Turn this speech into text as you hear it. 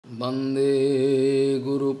Bande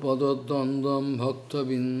Guru Padadandam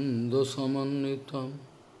Bhakta-binda-samanitam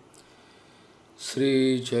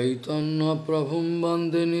Sri Chaitanya Prabhum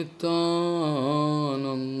Bande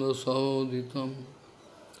Nityananda-sahoditam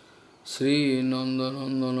Sri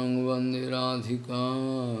Nandanandanang Bande Radhika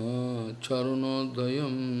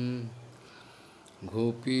Charunodayam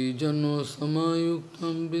Gopi-jano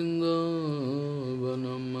samayuktam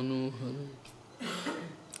bindavanam manoharam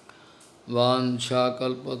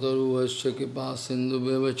Vancha-kalpataruhasya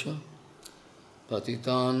kripa-sindhubhya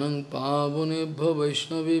patitanang pavunebhyo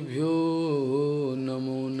Vaishnavibhyo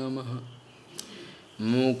namo namaha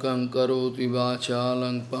Mukhaṁ karoti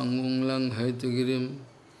vācālaṁ pangung langhayatagirim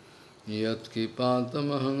Yat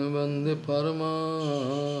kripatamahang vande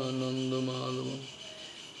paramanandamādhavam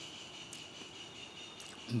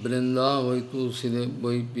Vrindavai tulsidev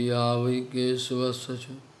vai piyavai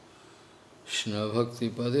kesavasya Krishna bhakti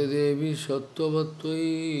pade devi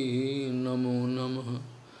sattvatvai namo namaha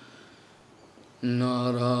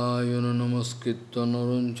Narayana namaskritta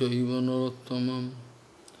naram chaiva narottamam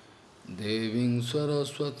Deving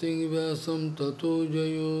saraswati vyasam tato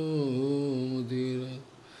jayo mudira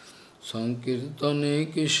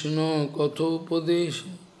Sankirtane Krishna kathopadeshe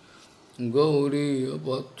Gauriya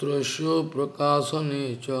patrasya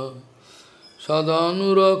prakasanecha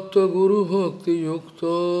Sadhanurakta guru bhakti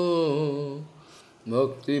yukta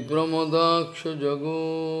Bhakti pramodaksha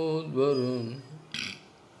jagodvaran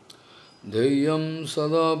Dhyam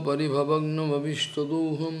sada paribhavagna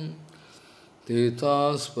vavishtaduham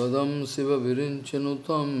Tetaspadam siva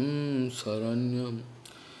virinchanutam saranyam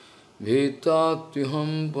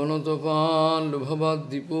Vetatyaham panatapal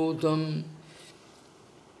bhavadiputam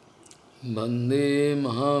Bande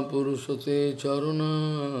Mahapurusate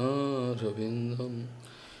Charuna Ravindam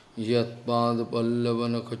Yat Pad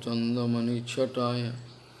Pallavanakachanda Mani Chataya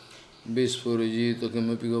Vispurajita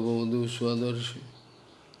Kimapi Gavaudu Swadarshi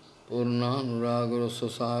Purnanuragara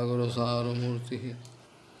Sasagara Saramurti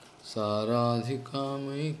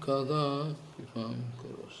Saradhikamai Kada Pipam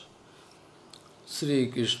Kuros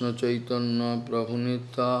Sri Krsna Chaitanya Prabhu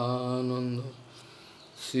Nityananda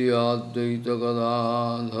Sri Advaita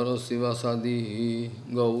Gadadhara Sivasadi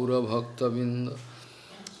Gaura Bhakta Binda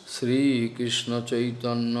Sri Krsna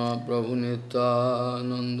Chaitanya Prabhu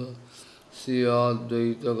Nityananda Sri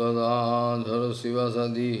Advaita Gadadhara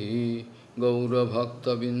Sivasadi Gaura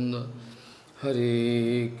Bhakta Binda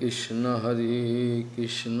Hare Krishna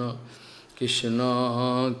Krishna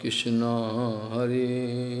Krishna Hare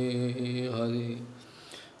Hare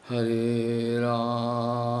Hare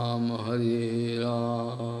Ram,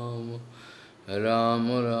 Ram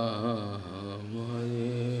Ram,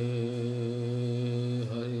 Hare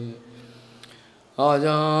Hare.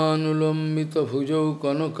 Ajanulambita bhujau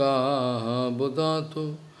kanaka bodhato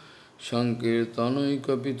Sankirtanai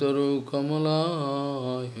kapitaro kamala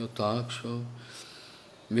yataksha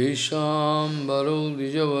Vishambaro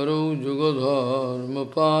dijavaro jugadharma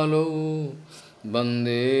palo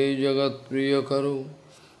Bande jagat priyakaro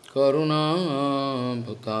Karuna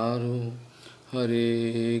Bhataru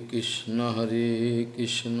Hare Krishna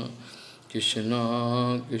Krishna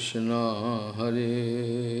Krishna Hare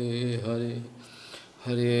Hare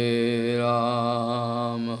Hare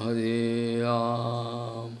Ram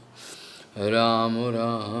Ram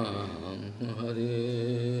Ram Hare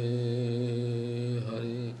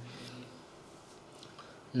Hare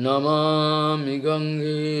Namami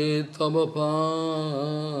Gange Tava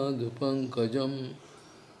Padu Pankajam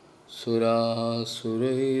Sura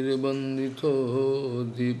Surair Bandito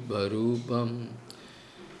Dibbarupam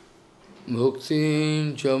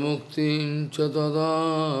Bhuktin cha muktin cha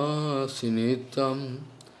tada sinitam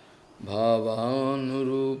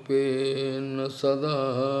Bhavanurupena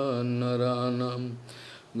sada naranam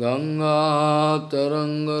Ganga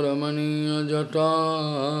tarangaramaniya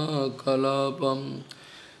jata kalapam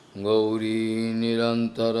Gauri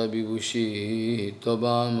nirantara vibhushi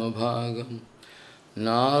tabam bhagam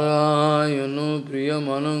Narayano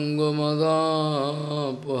Priyamanango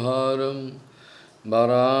Madhapaharam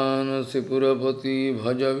Varanasi Purapati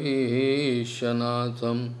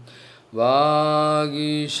Bhajavishanatham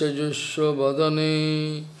Vāgīśa Jusva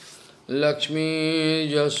Vadane Lakshmi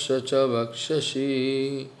Jasya Cha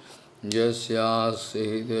Vakshashi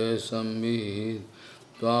Jasyasya Hide Sambhid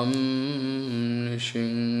Tvam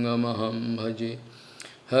Nishingamaham Bhaji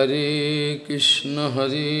Hare Krishna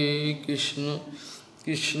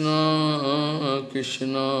Krishna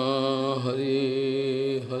Krishna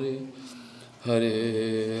Hare Hare Hare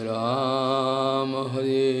Ram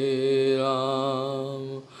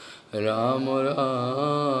Ram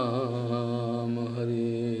Ram Hare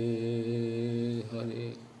Hare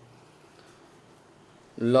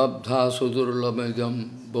labdha sudurlabhagam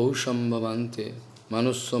bahusham bhavante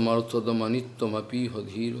manusya martadam anittam apiha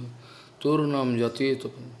dhira turnam jatetu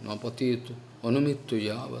napatetu anumittu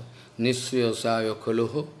yava nisriya saya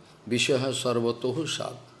khaloho vishaha sarvatoho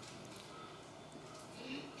sad.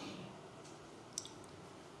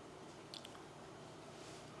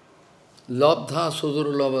 Labdha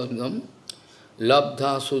sudurlabham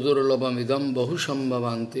idam bahusham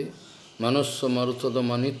bhavante manusya martadam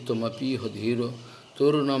anittam apiha dhira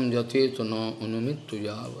turnam jatetu na anumittu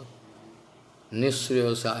yava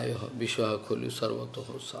nisriya saya vishaha khalo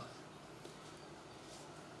sarvatoho sad.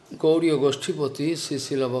 Gauriya Goshtipati,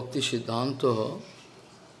 Srila Bhakti Siddhanta,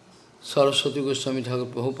 Saraswati Goswami Thakur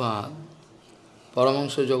Prabhupada,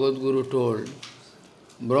 Paramahansa Jagadguru told,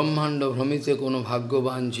 Brahmanda Brahmite Kono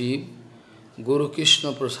Bhagavān Jīv, Guru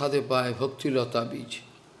Krishna Prasade Pai Bhakti Lata Bij.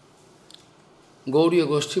 Gauriya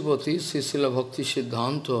Goshtipati, Srila Bhakti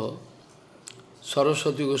Siddhanta,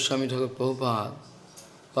 Saraswati Goswami Thakur Prabhupada,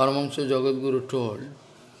 Paramahansa Jagadguru told,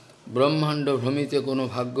 Brahmanda Brahmite Kono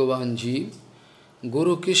Bhagavān Jīv,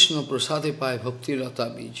 Guru Krishna Prasade Pai Bhakti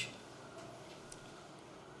Lata Bij.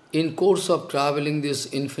 In course of traveling this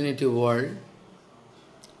infinity world,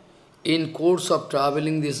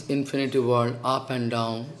 up and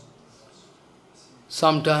down,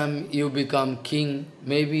 sometime you become king,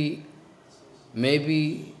 maybe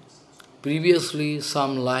previously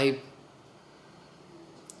some life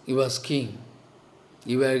you was king,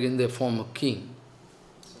 you were in the form of king.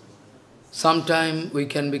 Sometime we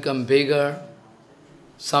can become beggar,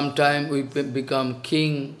 sometime we become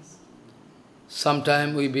king,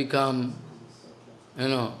 sometime we become,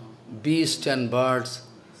 beasts and birds.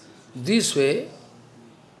 This way,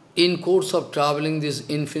 in course of traveling this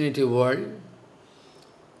infinity world,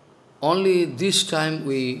 only this time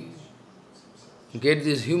we get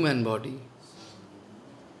this human body.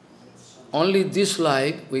 Only this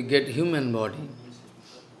life we get human body.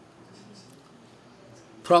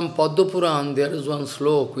 From Padma Puran, there is one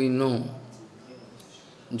slok we know.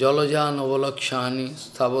 Jalaja navalakshani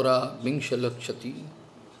sthavara vingshalakshati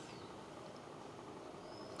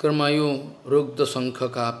Karmayu rugda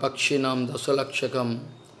sankhaka pakshinam dasalakshakam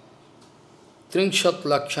Tringshat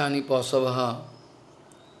lakshani pasavaha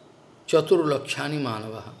chatur lakshani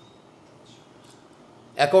manavaha.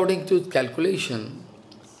 According to calculation,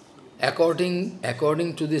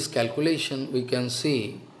 according to this calculation, we can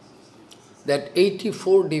see that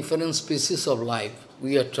 84 different species of life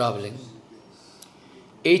we are traveling.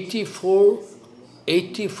 84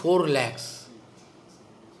 lakhs.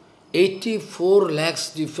 84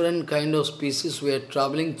 lakhs different kind of species we are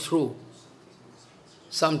traveling through.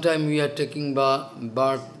 Sometimes we are taking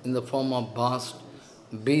birth in the form of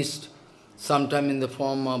beast, sometimes in the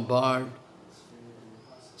form of bird,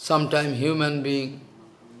 sometimes human being.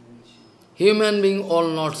 Human being all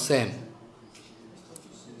not same.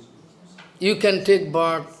 You can take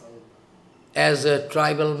birth as a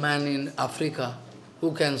tribal man in Africa.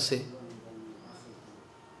 Who can say?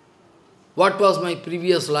 What was my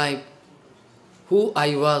previous life? Who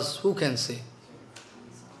I was? Who can say?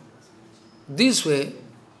 This way,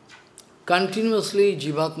 continuously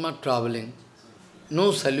Jivatma traveling,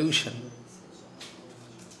 no solution.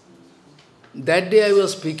 That day I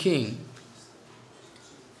was speaking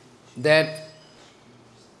that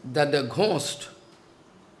the ghost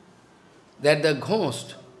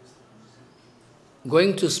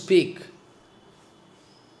going to speak.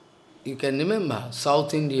 You can remember,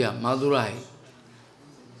 South India, Madurai,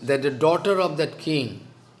 that the daughter of that king,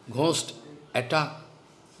 ghost attack,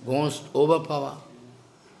 ghost overpower.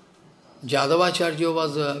 Jadavacharya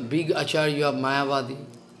was a big acharya of Mayavadi.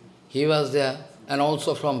 He was there, and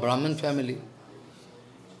also from Brahmin family.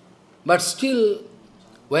 But still,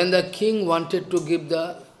 when the king wanted to give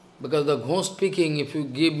because the ghost speaking, if you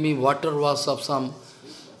give me water was of some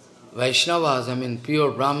Vaishnavas, pure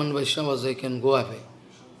Brahmin Vaishnavas, they can go away.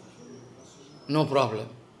 No problem.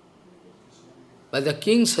 But the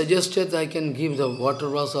king suggested I can give the water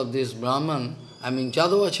was of this Brahman,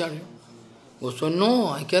 Jadavacharya. So no,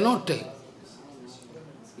 I cannot take.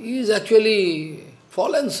 He is actually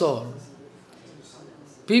fallen soul.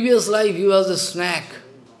 Previous life he was a snack.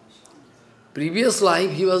 Previous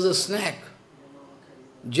life he was a snack.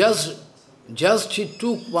 Just he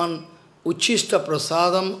took one Ucchiṣṭa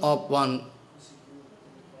prasadam of one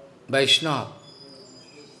Vaishnava.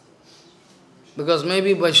 Because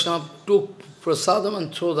maybe Vaishnava took prasadam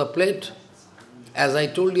and threw the plate. As I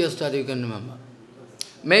told you yesterday, you can remember.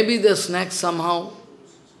 Maybe the snack somehow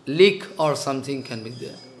leak or something can be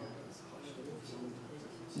there.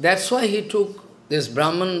 That's why he took this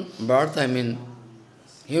Brahman birth,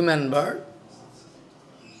 human birth.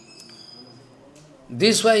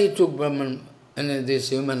 This why he took Brahman and this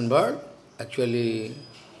human birth. Actually,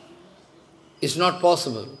 it's not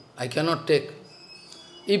possible. I cannot take.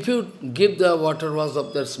 If you give the water was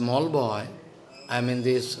of the small boy,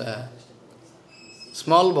 this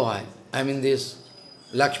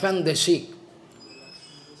Lakshman Deshik.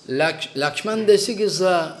 Lakshman Deshik is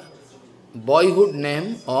a boyhood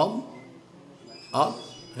name of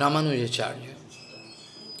Ramanujacharya.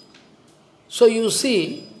 So you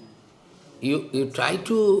see, you try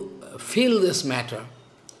to feel this matter.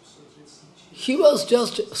 He was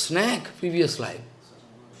just a snack previous life.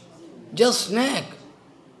 Just snack.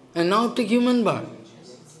 And now take human birth.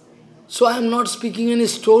 So I am not speaking any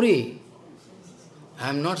story. I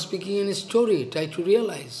am not speaking any story. Try to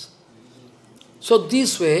realize. So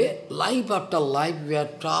this way, life after life, we are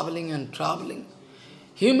traveling and traveling.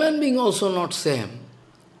 Human being also not same.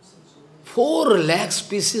 4 lakh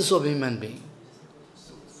species of human being.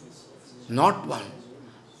 Not one.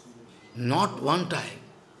 Not one type.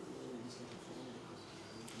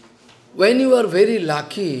 When you are very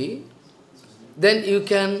lucky, then you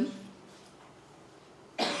can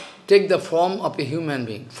take the form of a human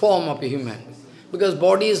being. Form of a human being. Because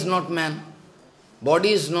body is not man.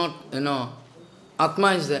 Body is not,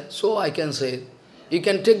 Atma is there. So I can say, you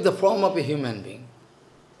can take the form of a human being.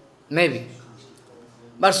 Maybe.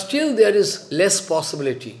 But still there is less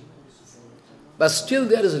possibility. But still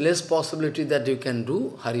there is less possibility that you can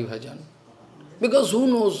do Hari-bhajana. Because who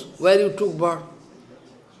knows where you took birth?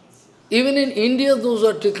 Even in India, those who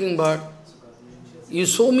are taking birth, you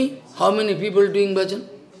show me how many people doing bhajan?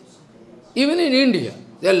 Even in India,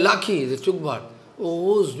 they are lucky, they took birth. Oh,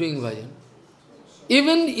 who is doing bhajan?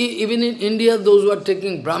 Even in India, those who are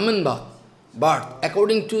taking Brahman birth,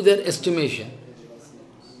 according to their estimation,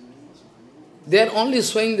 they are only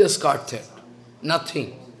showing the skirt thread,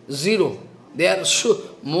 nothing, zero. They are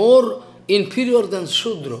more inferior than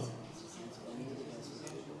Shudra.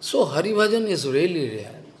 So Hari-bhajan is really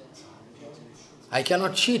rare. I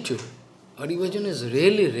cannot cheat you. Hari-bhajan is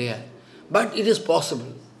really rare. But it is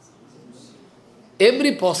possible.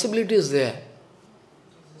 Every possibility is there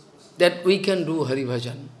that we can do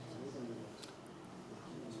Hari-bhajan.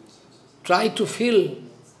 Try to feel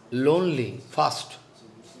lonely first.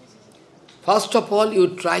 First of all,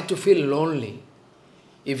 you try to feel lonely.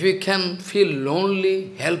 If you can feel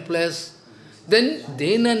lonely, helpless, then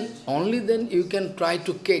and only then you can try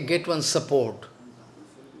to get one support.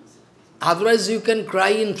 Otherwise you can cry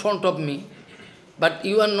in front of me, but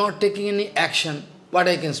you are not taking any action, what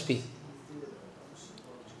I can speak.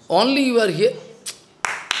 Only you are here.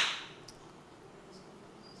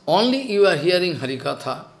 Only you are hearing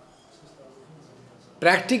Hari-kathā.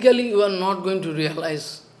 Practically you are not going to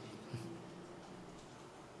realize.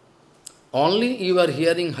 Only you are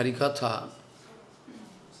hearing Hari-kathā.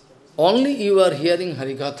 Only you are hearing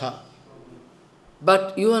Hari-kathā.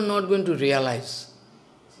 But you are not going to realize.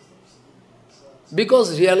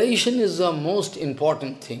 Because realization is the most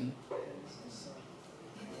important thing.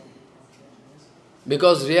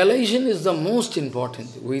 Because realization is the most important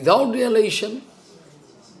thing. Without realization,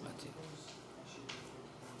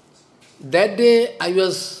 that day I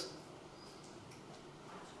was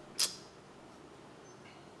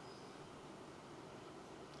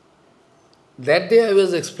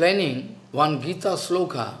explaining one Gita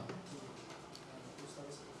sloka.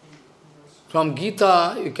 From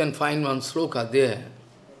Gita, you can find one sloka there.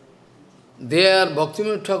 There,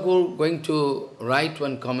 Bhaktivinoda Thakur going to write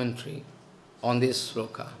one commentary on this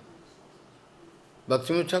sloka.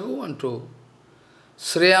 Bhaktivinoda Thakur want to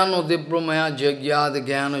Shreyano Dibromaya Jagyad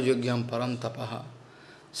Jnana Jagyam Parantapaha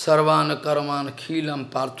Sarvana Karaman Khilam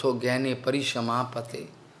Partho Gyane Parishamapate.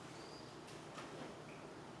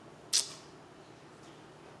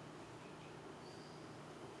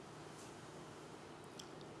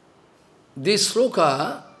 This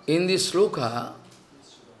sloka, in this sloka,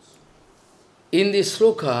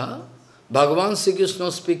 Bhagavān Sri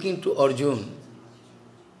Krsna speaking to Arjuna.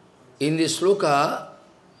 In this sloka,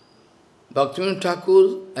 Bhaktivinoda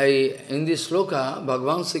Thakur, in this sloka,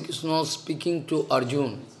 Bhagavān Sri Krsna speaking to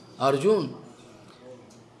Arjuna. Arjuna,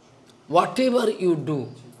 whatever you do,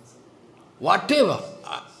 whatever,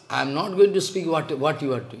 I am not going to speak what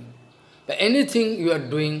you are doing, but anything you are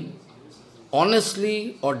doing,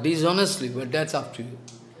 honestly or dishonestly, but that's up to you.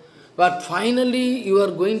 But finally, you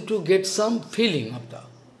are going to get some feeling of that.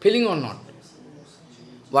 Feeling or not.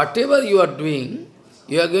 Whatever you are doing,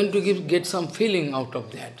 you are going to get some feeling out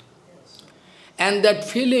of that. And that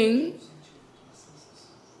feeling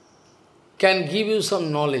can give you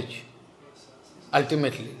some knowledge,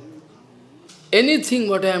 ultimately. Anything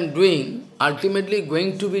what I am doing, ultimately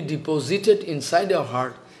going to be deposited inside your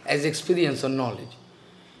heart as experience or knowledge.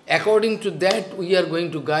 According to that, we are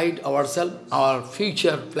going to guide ourselves, our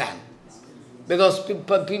future plan. Because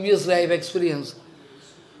previous life experience,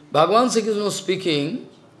 Bhagavan Sri Krishna speaking,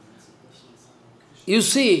 you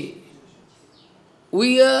see,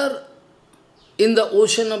 we are in the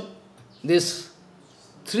ocean of these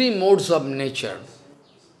three modes of nature.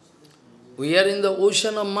 We are in the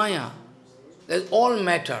ocean of Maya. That's all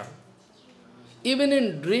matter. Even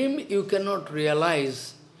in dream you cannot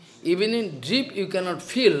realize, even in dream you cannot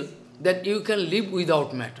feel that you can live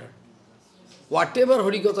without matter. Whatever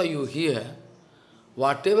Hari-kathā you hear,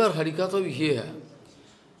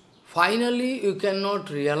 finally you cannot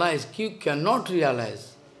realize, you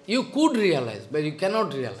could realize, but you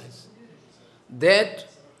cannot realize that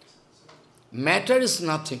matter is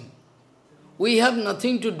nothing. We have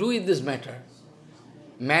nothing to do with this matter.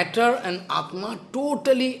 Matter and Atma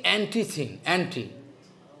totally anti.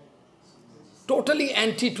 Totally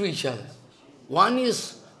anti to each other. One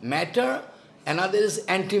is matter, another is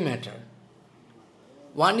antimatter.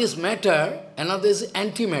 One is matter, another is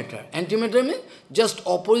antimatter. Antimatter means just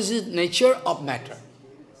opposite nature of matter.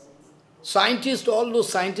 Scientists, all those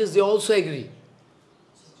scientists, they also agree.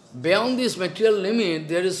 Beyond this material limit,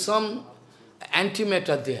 there is some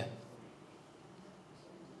antimatter there.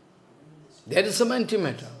 There is some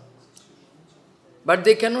antimatter. But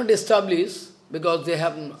they cannot establish, because they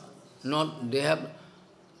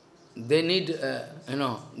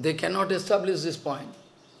cannot establish this point.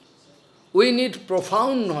 We need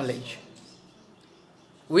profound knowledge.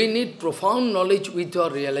 We need profound knowledge with your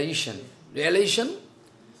realization. Realization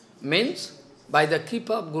means by the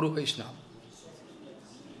kripa of Guru Vaishnava.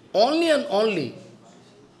 Only and only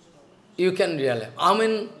you can realize. I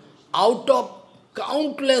mean, out of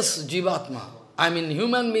countless Jīvā-atma, I mean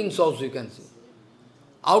human beings also you can see.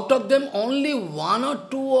 Out of them only one or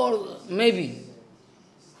two or maybe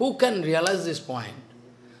who can realize this point,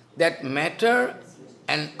 that matter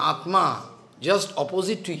and Atma just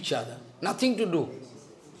opposite to each other, nothing to do.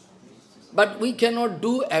 But we cannot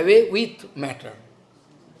do away with matter.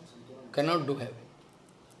 Cannot do away.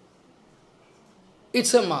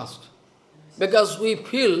 It's a must. Because we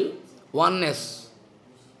feel oneness.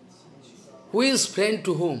 Who is friend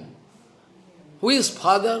to whom? Who is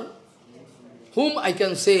father? Whom I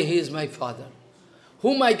can say he is my father?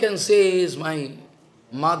 Whom I can say he is my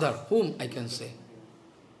mother? Whom I can say?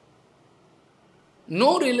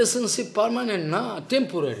 No relationship permanent,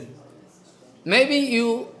 temporary. Maybe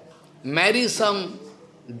you marry some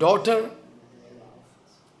daughter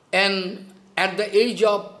and at the age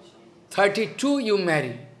of 32 you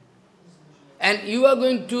marry. And you are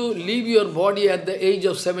going to leave your body at the age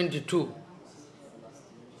of 72.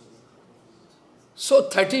 So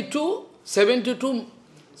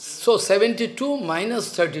 72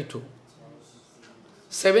 minus 32.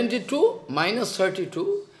 72 minus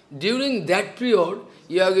 32, during that period,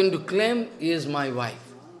 you are going to claim, he is my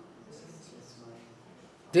wife.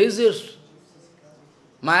 This is,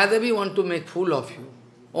 Mayadevi want to make fool of you.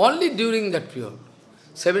 Only during that period.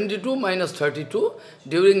 72 minus 32,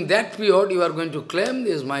 during that period, you are going to claim,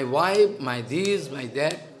 this is my wife, my this, my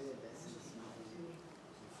that.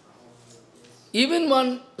 Even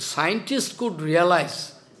one scientist could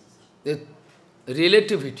realize the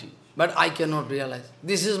relativity, but I cannot realize.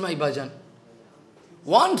 This is my bhajan.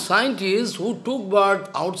 One scientist who took birth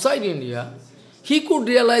outside India, he could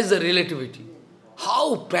realize the relativity.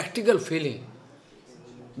 How practical feeling.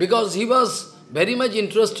 Because he was very much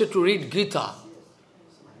interested to read Gita.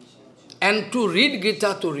 And to read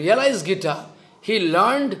Gita, to realize Gita, he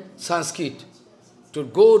learned Sanskrit to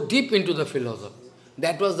go deep into the philosophy.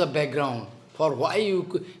 That was the background for why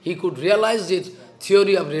he could realize this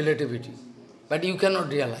theory of relativity. But you cannot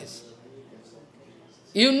realize.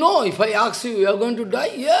 You know, if I ask you, you are going to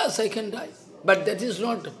die? Yes, I can die. But that is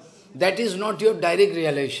not your direct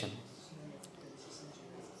realization.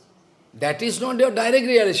 That is not your direct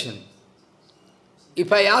realization.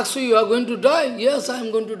 If I ask you, you are going to die? Yes, I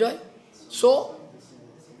am going to die. So,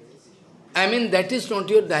 that is not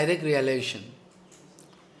your direct realization.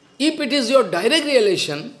 If it is your direct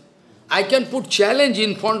realization, I can put challenge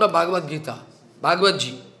in front of Bhagavad Gita,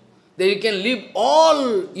 Bhagavad-ji, that you can leave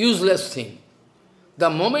all useless things. The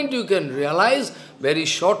moment you can realize, very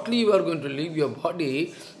shortly you are going to leave your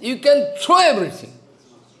body, you can throw everything.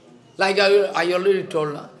 Like I already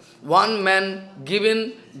told, one man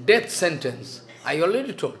given death sentence. I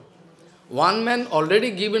already told. One man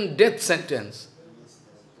already given death sentence.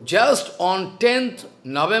 Just on 10th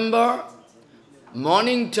November,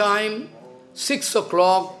 morning time, 6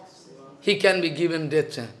 o'clock, he can be given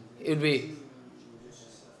death sentence.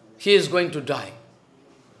 He is going to die.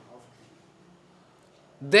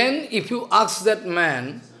 Then if you ask that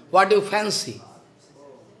man, What do you fancy?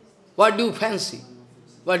 What do you fancy?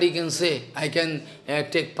 What he can say? I can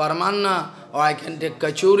take paramanna, or I can take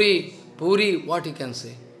kachuri, puri, what he can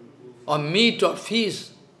say? Or meat or fish,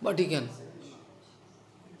 what he can?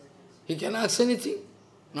 He can ask anything?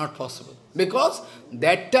 Not possible. Because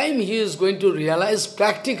that time he is going to realize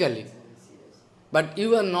practically. But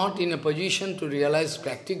you are not in a position to realize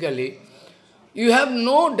practically. You have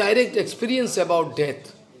no direct experience about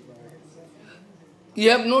death. You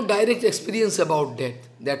have no direct experience about death.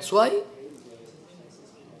 That's why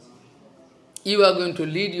you are going to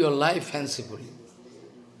lead your life fancifully.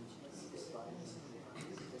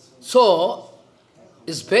 So,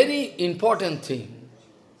 it's very important thing.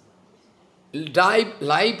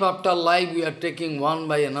 Life after life, we are taking one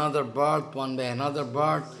by another birth,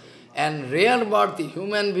 and rare birth,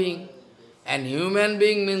 human being. And human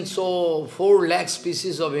being means so 4 lakh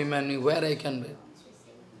species of human being, where I can be.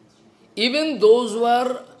 Even those who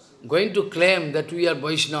are going to claim that we are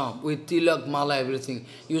Vaishnava, with tilak, mala, everything,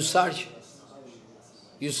 you search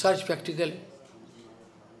practically.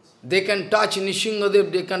 They can touch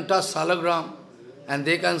Nishingadev, they can touch Salagram, and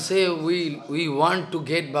they can say, we want to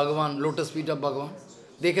get Bhagavān, lotus feet of Bhagavān.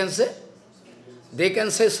 They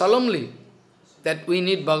can say solemnly that we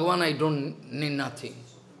need Bhagavān, I don't need nothing.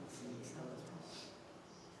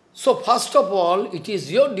 So first of all, it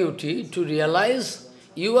is your duty to realize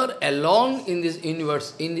you are alone in this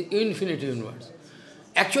universe, in the infinite universe.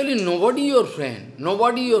 Actually, nobody your friend,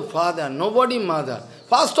 nobody your father, nobody mother.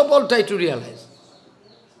 First of all, try to realize.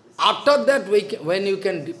 After that, when you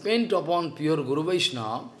can depend upon pure Guru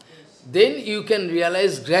Vaishnava, then you can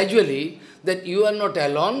realize gradually that you are not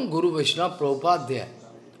alone, Guru Vaishnava, Prabhupada there.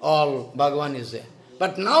 All Bhagavan is there.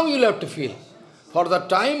 But now you will have to feel. For the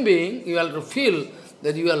time being, you have to feel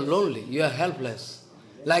that you are lonely, you are helpless.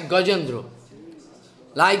 Like Gajendra.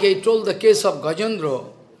 Like I told the case of Gajendra,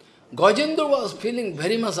 Gajendra was feeling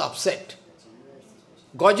very much upset.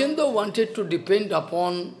 Gajendra wanted to depend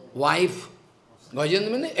upon wife.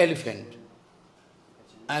 Gajendra means elephant.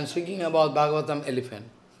 I am speaking about Bhagavatam elephant.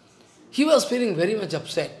 He was feeling very much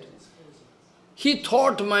upset. He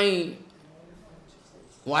thought my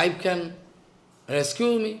wife can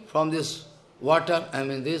rescue me from this water,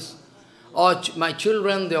 or my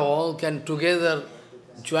children, they all can together,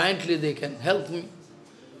 jointly they can help me.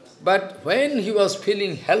 But when he was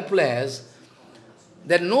feeling helpless,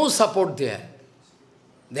 there is no support there.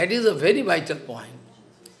 That is a very vital point.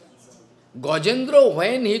 Gajendra,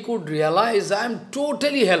 when he could realize, I am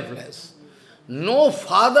totally helpless. No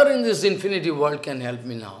father in this infinity world can help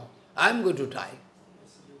me now. I am going to die.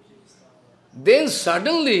 Then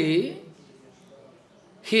suddenly,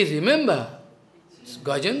 he remembered.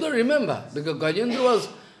 Gajendra remembered, because Gajendra was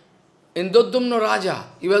Indodumna Raja.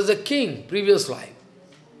 He was the king, previous life.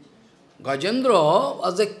 Gajendra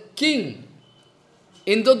was the king.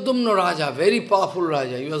 Indodumna Raja, very powerful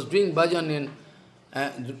Raja. He was doing bhajan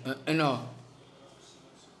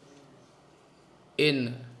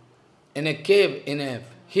in a cave, in a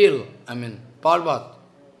hill, Parvat,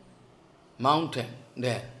 mountain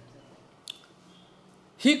there.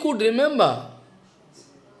 He could remember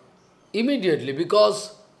immediately,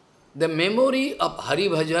 because the memory of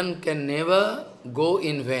Hari-bhajan can never go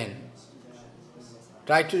in vain.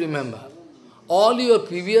 Try to remember. All your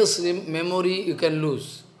previous memory you can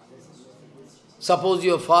lose. Suppose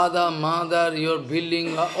your father, mother, your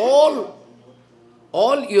building, all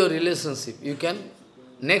your relationship, you can,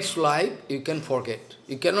 next life, you can forget.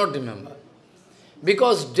 You cannot remember.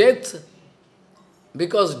 Because death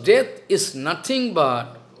is nothing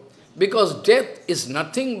but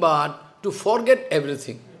to forget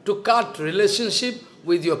everything, to cut relationship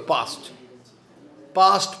with your past.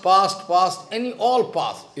 Past, all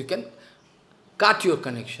past. You can cut your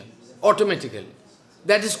connection automatically.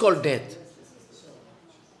 That is called death.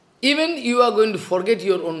 Even you are going to forget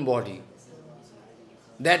your own body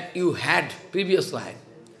that you had previous life.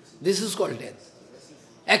 This is called death.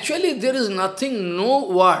 Actually, there is nothing, no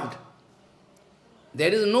word.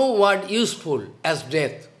 There is no word useful as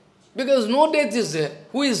death. Because no death is there.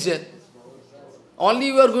 Who is death? Only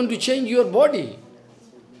you are going to change your body.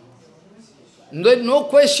 There is no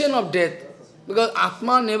question of death. Because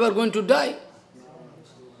Atma never going to die.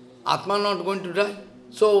 Atma not going to die.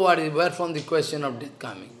 So where from the question of death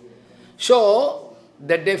coming? So,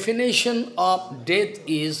 the definition of death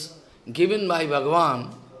is given by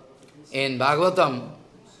Bhagavān in Bhagavatam.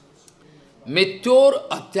 Mrityor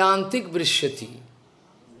atyantik vrishyati.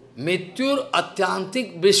 Mrityor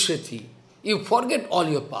atyantik vrishyati. You forget all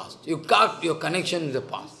your past. You cut your connection with the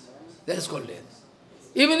past. That is called death.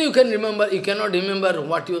 Even you cannot remember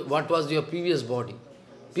what was your previous body.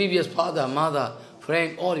 Previous father, mother,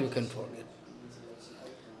 friend, all you can forget.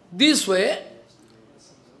 This way,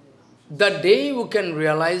 the day you can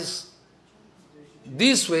realize,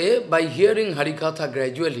 this way, by hearing Hari-kathā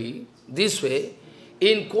gradually, this way,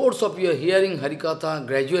 in course of your hearing Hari-kathā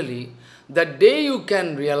gradually, the day you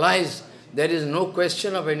can realize there is no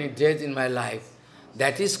question of any death in my life,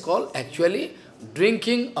 that is called actually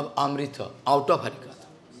drinking of Amrita out of Hari-kathā.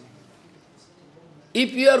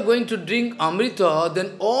 If you are going to drink Amrita,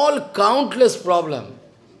 then all countless problems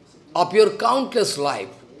of your countless life,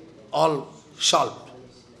 all solved.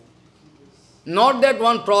 Not that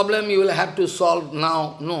one problem you will have to solve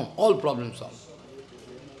now, no, all problems solved.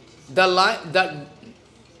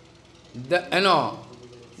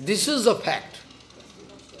 This is a fact.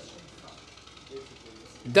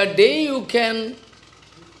 The day you can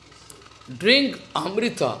drink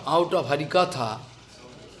Amrita out of Hari-kathā,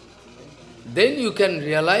 then you can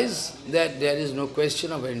realize that there is no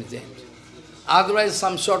question of anything. Otherwise,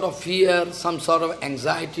 some sort of fear, some sort of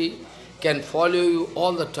anxiety can follow you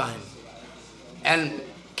all the time and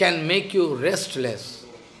can make you restless.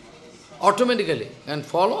 Automatically can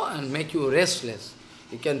follow and make you restless.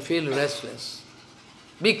 You can feel restless.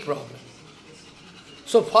 Big problem.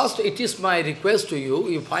 So first, it is my request to you,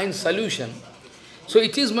 you find solution. So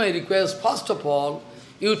it is my request, first of all,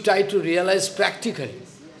 you try to realize practically,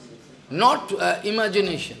 not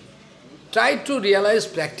imagination. Try to realize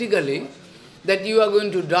practically that you are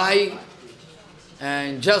going to die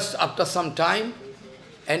and just after some time,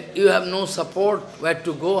 and you have no support, where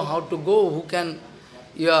to go, how to go, who can,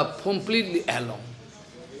 you are completely alone.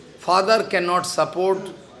 Father cannot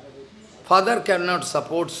support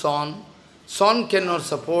son, son cannot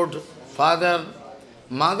support father,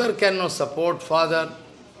 mother cannot support father,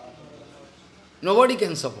 nobody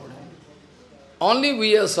can support him. Only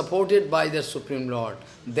we are supported by the Supreme Lord.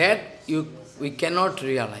 That we cannot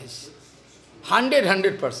realize.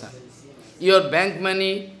 100%. Your bank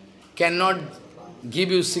money cannot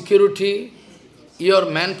give you security, your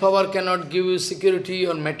manpower cannot give you security,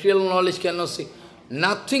 your material knowledge cannot see.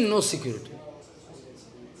 Nothing, no security.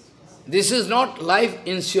 This is not life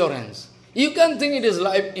insurance. You can think it is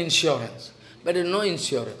life insurance, but it is no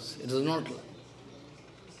insurance. It is not life.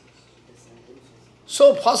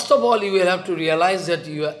 So first of all, you will have to realize that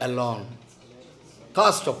you are alone.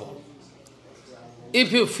 First of all.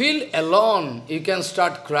 If you feel alone, you can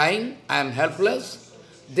start crying, I am helpless.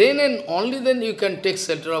 Then and only then you can take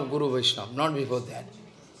shelter of Guru Vaishnava, not before that.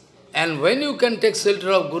 And when you can take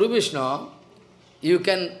shelter of Guru Vaishnava, you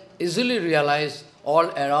can easily realize all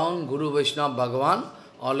around Guru Vaishnava, Bhagavān,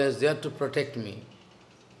 always there to protect me.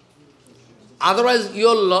 Otherwise,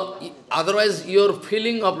 your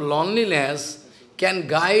feeling of loneliness can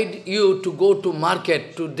guide you to go to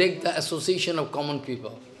market to take the association of common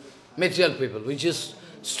people, material people, which is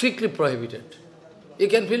strictly prohibited. You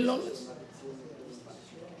can feel lonely.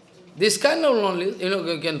 This kind of loneliness,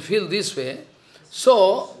 you can feel this way.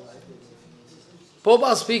 So,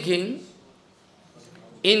 Popa speaking,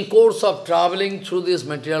 in course of traveling through this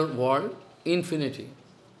material world, infinity,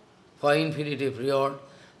 for infinity period,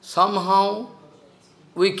 somehow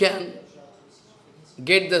we can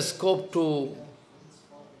get the scope to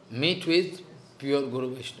meet with pure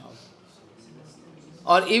Guru Vaishnava.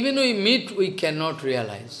 Or even we meet, we cannot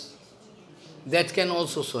realize. That can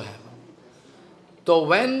also so happen. So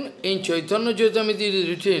when in Chaitanya Charitamrita it is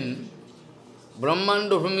written,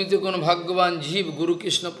 Brahmanda Brahmitikona Bhagavān Jīva Guru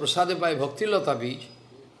Krishna Prasade by Bhakti Lata Bij,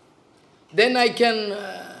 then I can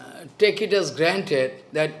take it as granted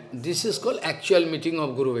that this is called actual meeting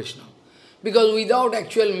of Guru Vaishnava. Because without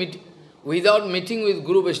meeting with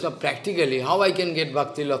Guru Vaishnava practically, how I can get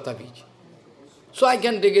Bhakti Lata Bij? So I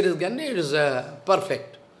can take it as granted, it is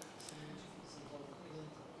perfect.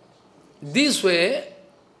 This way,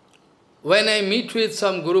 when I meet with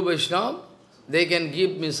some Guru Vaishnava, they can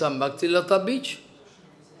give me some Bhakti Lata Bij.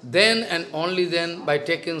 Then and only then, by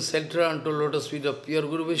taking shelter unto lotus feet of pure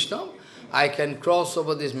Guru Vaishnava, I can cross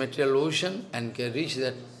over this material ocean and can reach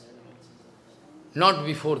that. Not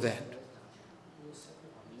before that.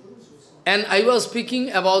 And I was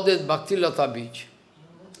speaking about this Bhakti Lata Bij.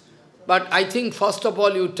 But I think first of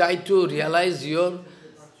all you try to realize your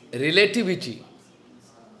relativity.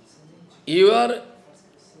 You are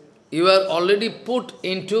already put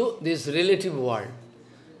into this relative world.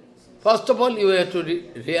 First of all, you have to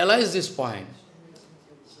realize this point.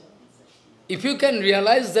 If you can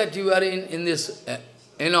realize that you are in this,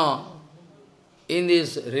 in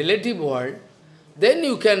this relative world, then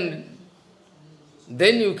you can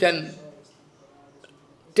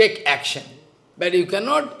take action. But you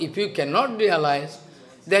cannot, if you cannot realize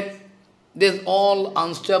that This all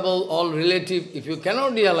unstable, all relative. If you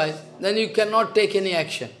cannot realize, then you cannot take any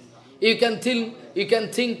action. You can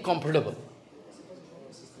think comfortable.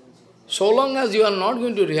 So long as you are not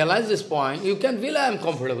going to realize this point, you can feel I am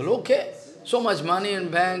comfortable. Okay, so much money in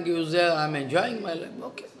bank, is there, I am enjoying my life.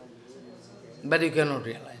 Okay. But you cannot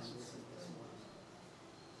realize.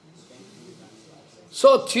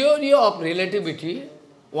 So, theory of relativity,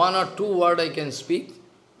 one or two words I can speak.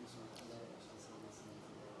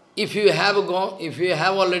 If you have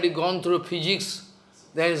already gone through physics,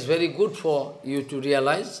 that is very good for you to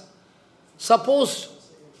realize. Suppose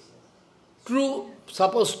two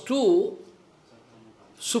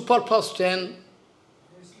superfast trains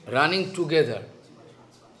running together.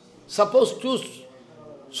 Suppose two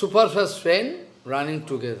superfast trains running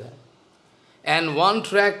together. And one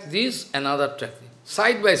track this, another track this,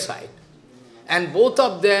 side by side. And both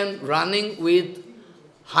of them running with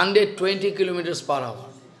 120 kilometers per hour.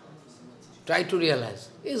 Try to realize.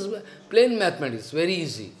 It's plain mathematics, very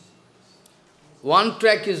easy. One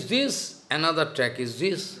track is this, another track is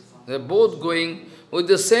this. They're both going with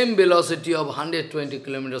the same velocity of 120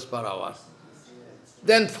 kilometers per hour.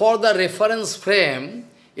 Then for the reference frame,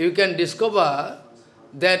 you can discover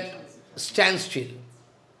that standstill.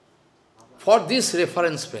 For this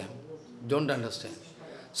reference frame, don't understand.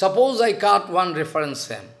 Suppose I cut one reference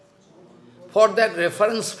frame. For that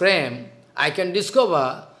reference frame, I can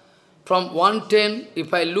discover from one train,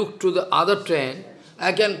 if I look to the other train,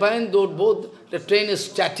 I can find both the train is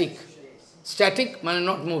static. Static means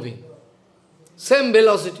not moving. Same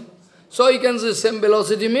velocity. So you can say same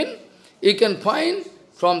velocity means you can find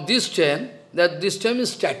from this train that this train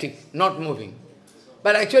is static, not moving.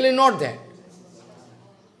 But actually not that.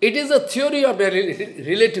 It is a theory of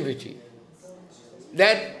relativity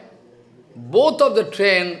that both of the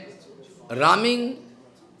train running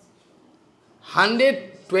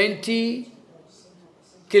 120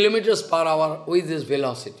 kilometers per hour with this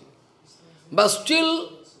velocity. But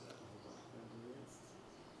still,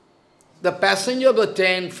 the passenger of the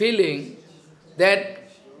train feeling that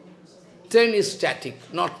train is static,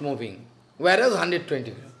 not moving, whereas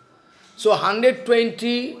 120. So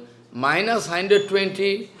 120 minus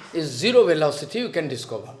 120 is zero velocity, you can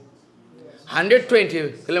discover.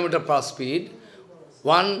 120 km per speed,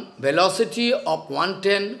 one velocity of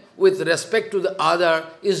 110 with respect to the other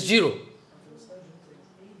is zero.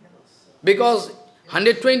 Because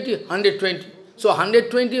 120, 120. So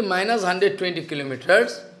 120 minus 120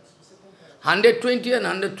 kilometers, 120 and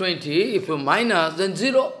 120, if you minus, then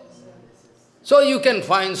zero. So you can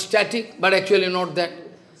find static, but actually not that.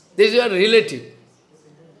 These are relative.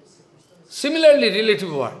 Similarly,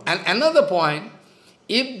 relative word. And another point,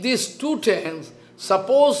 if these two trains,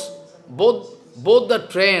 suppose both the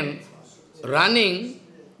train running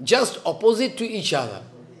just opposite to each other.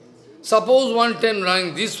 Suppose one train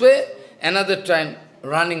running this way, another train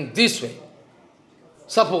running this way.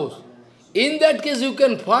 Suppose. In that case, you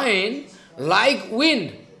can find like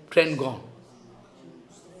wind, train gone.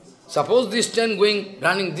 Suppose this train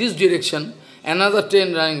running this direction, another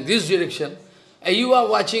train running this direction. You are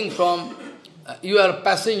watching from, you are a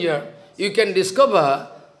passenger, you can discover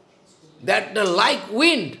that the like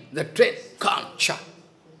wind, the train can't shut.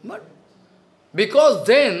 But because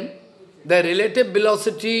then the relative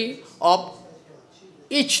velocity of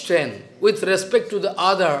each train with respect to the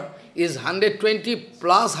other is 120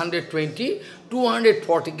 plus 120,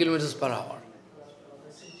 240 kilometers per hour.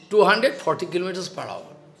 240 kilometers per hour.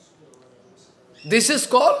 This is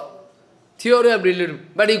called theory of relativity,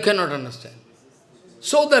 but you cannot understand.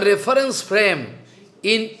 So the reference frame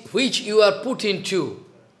in which you are put into,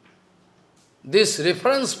 this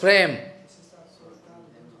reference frame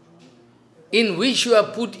in which you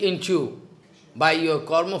are put into by your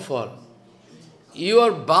karma fall, you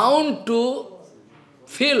are bound to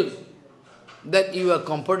feel that you are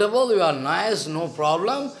comfortable, you are nice, no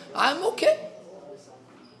problem, I am okay.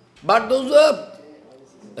 But those who are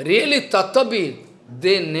really tattva-vid,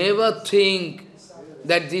 they never think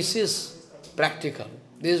that this is practical.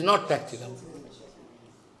 This is not practical.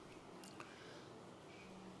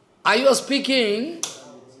 I was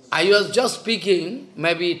just speaking,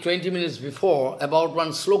 maybe 20 minutes before, about one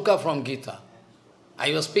sloka from Gita.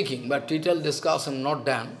 I was speaking, but detailed discussion not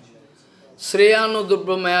done. Shreyano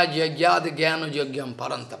durbrahmaya jagyad jnana jagyam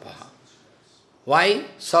parantapaha. Why?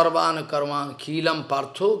 Sarvana karman khilam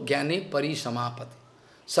partho jnane parisamapati.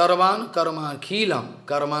 Sarvana karman khilam,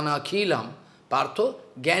 karmana khilam, partho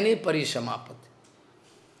jnane parisamapati.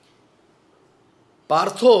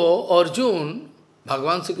 Partho, Arjun,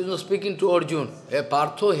 Bhagavān Sri Krishna speaking to Arjun, hey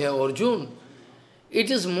Partho, hey Arjun, it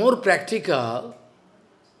is more practical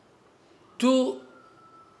to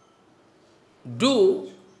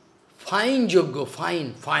do fine yoga,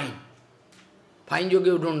 fine. Fine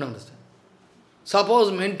yoga you don't understand.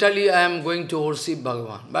 Suppose mentally I am going to worship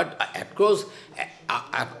Bhagavan, but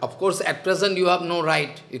of course at present you have no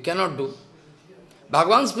right, you cannot do.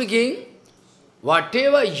 Bhagavan speaking,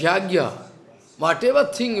 whatever yagya, whatever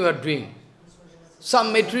thing you are doing,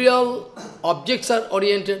 some material objects are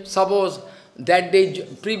oriented. Suppose that day,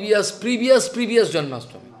 previous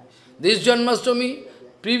Janmashtami. This Janmashtami,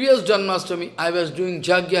 previous Janmashtami, I was doing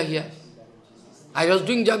yagya here. I was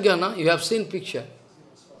doing yagya, na? You have seen picture.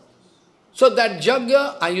 So that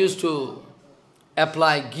yagya, I used to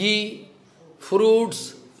apply ghee,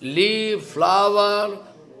 fruits, leaf, flower,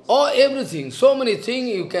 or everything. So many things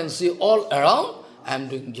you can see all around. I am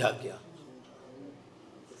doing yagya.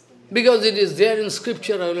 Because it is there in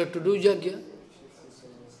scripture, I will have to do yagya.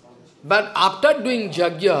 But after doing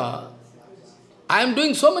yagya, I am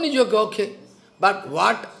doing so many yagya, okay. But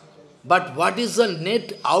what is the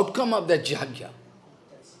net outcome of that yagya?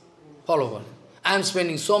 Follow on. I am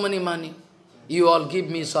spending so many money. You all give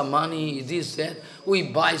me some money, this, that. We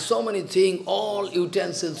buy so many things, all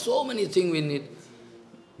utensils, so many things we need.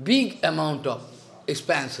 Big amount of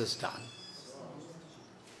expenses done.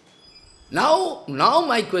 Now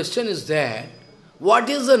my question is that, what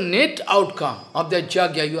is the net outcome of that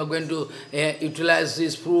yagya? You are going to utilize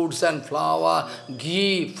these fruits and flower,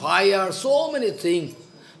 ghee, fire, so many things.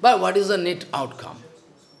 But what is the net outcome?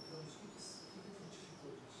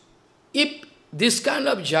 If this kind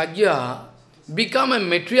of yagya become a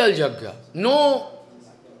material yagya, no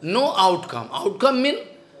outcome. Outcome means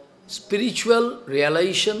spiritual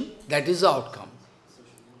realization, that is the outcome.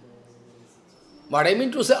 What I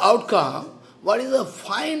mean to say outcome, what is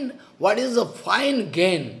the fine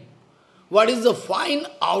gain? What is the fine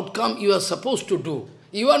outcome you are supposed to do?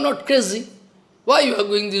 You are not crazy. Why you are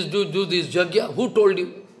going this do this yagya? Who told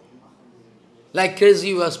you? Like crazy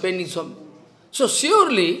you are spending some. So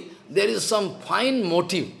surely there is some fine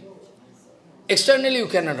motive. Externally you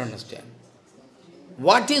cannot understand.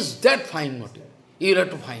 What is that fine motive? You will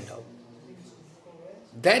have to find out.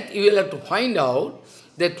 That you will have to find out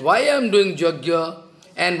that why I am doing yagya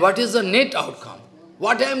and what is the net outcome.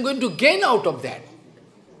 What I am going to gain out of that.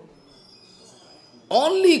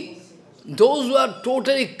 Only those who are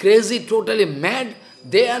totally crazy, totally mad,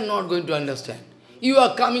 they are not going to understand. You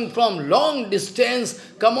are coming from long distance,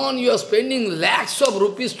 come on, you are spending lakhs of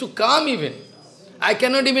rupees to come even. I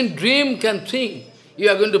cannot even dream, can think. You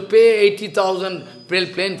are going to pay 80,000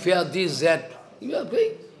 plane fare, this, that. You are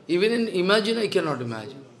paying. Even in imagine, I cannot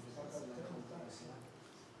imagine.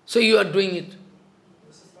 So you are doing it.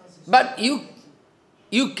 But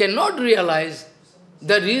you cannot realize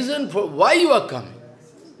the reason for why you are coming.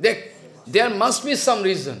 There must be some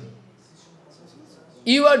reason.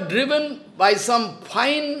 You are driven by some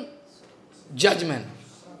fine judgment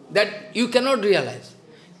that you cannot realize.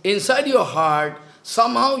 Inside your heart,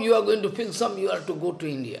 somehow you are going to feel you have to go to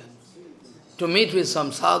India to meet with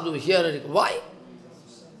some sadhu here. Why?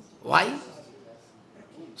 Why?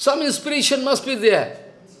 Some inspiration must be there.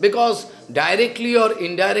 Because directly or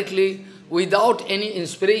indirectly, without any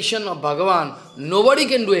inspiration of Bhagavan, nobody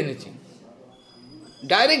can do anything.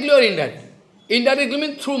 Directly or indirectly. Indirectly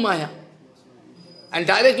means through Maya. And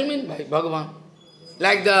directly means by Bhagavan.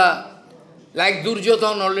 Like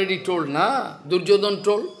Duryodhana already told, na? Duryodhana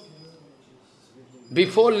told.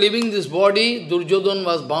 Before leaving this body, Duryodhana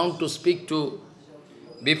was bound to speak to.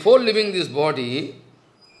 Before leaving this body,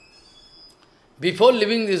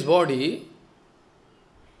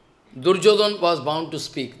 Duryodhana was bound to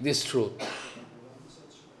speak this truth.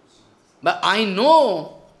 But I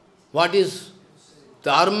know what is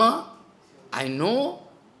dharma, I know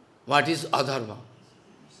what is adharma.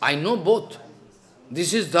 I know both.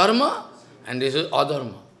 This is dharma and this is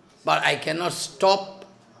adharma. But I cannot stop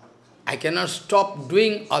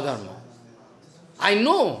doing adharma. I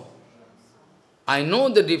know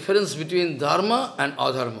the difference between dharma and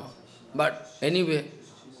adharma. But anyway,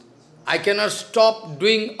 I cannot stop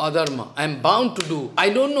doing adharma. I am bound to do. I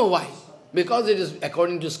don't know why. Because it is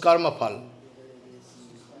according to karma phala.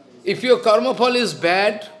 If your karma phala is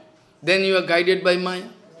bad, then you are guided by Maya.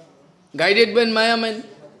 Guided by Maya means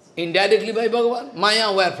indirectly by Bhagavan.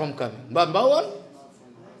 Maya where from coming? By Bhagavan.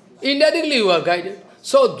 Indirectly you are guided.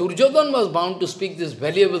 So Duryodhana was bound to speak this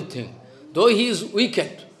valuable thing. Though he is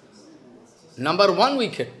wicked. Number one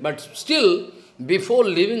wicked. But still, before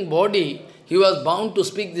leaving body, he was bound to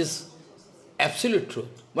speak this absolute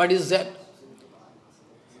truth. What is that?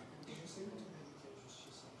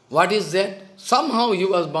 What is that? Somehow he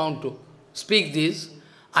was bound to speak this.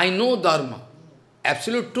 I know dharma.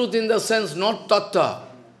 Absolute truth in the sense, not tattva.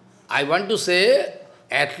 I want to say,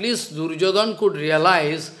 at least Duryodhana could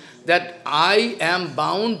realize that I am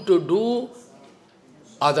bound to do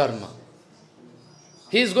adharma.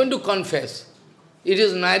 He is going to confess. It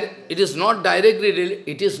is not directly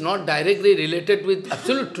related with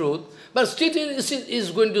absolute truth, but still he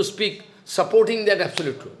is going to speak, supporting that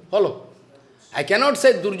absolute truth. Follow? I cannot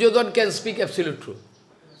say Duryodhana can speak absolute truth.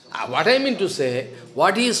 What I mean to say,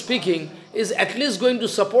 what he is speaking is at least going to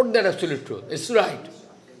support that absolute truth. It's right.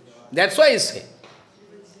 That's why I say.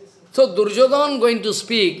 So Duryodhana going to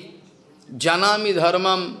speak, Janami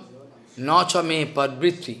dharmam nacha me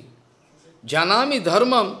padvritti. Janami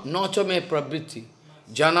dharmam nacha me pravritti.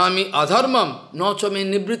 Janami adharmam nacha me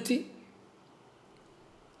nivritti.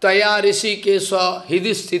 Taya rishi kesa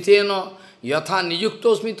hidisthitena yatha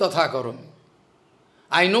niyuktosmi tatha karomi.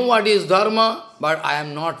 I know what is dharma, but I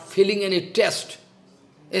am not feeling any test,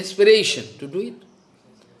 inspiration to do it.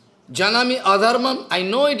 Janami adharmam, I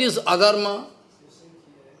know it is adharma,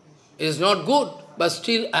 it is not good, but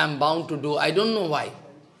still I am bound to do. I don't know why.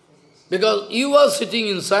 Because you are sitting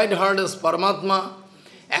inside heart as Paramatma,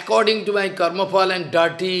 according to my karmafal and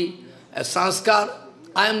dirty saṁskāra,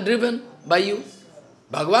 I am driven by you.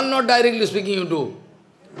 Bhagavān not directly speaking, you do.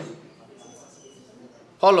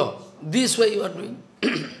 Follow. This way you are doing.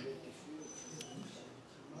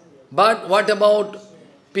 But what about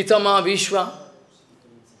Pitama Vishwa?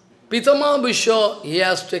 Pitama Vishwa, he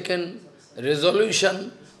has taken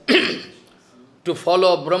resolution to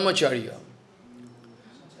follow brahmacharya.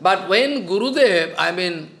 But when Gurudev, I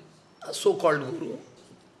mean so-called Guru,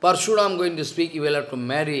 Parshuram going to speak, you will have to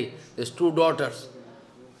marry his 2 daughters.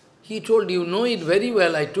 He told, you know it very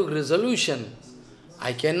well, I took resolution.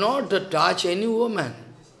 I cannot touch any woman.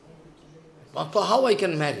 How I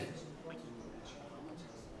can marry?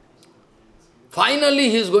 Finally,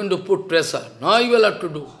 he is going to put pressure. Now you will have to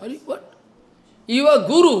do. What? You are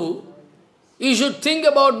Guru. You should think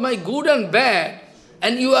about my good and bad,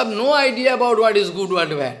 and you have no idea about what is good, what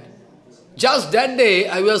is bad. Just that day,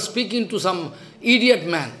 I was speaking to some idiot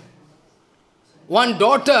man. One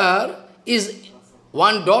daughter,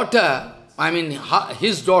 I mean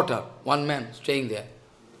his daughter, one man staying there.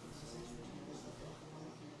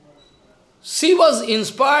 She was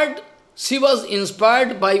inspired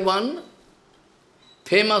by one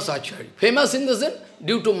famous acharya. Famous in the sense,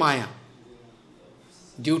 due to Maya.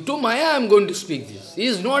 Due to Maya, I am going to speak this. He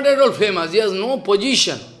is not at all famous. He has no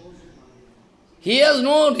position. He has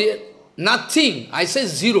nothing. I say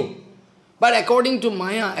zero. But according to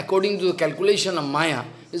Maya, according to the calculation of Maya,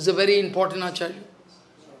 is a very important acharya.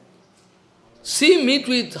 She meet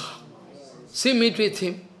with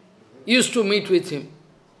him. Used to meet with him.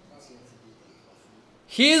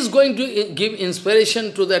 He is going to give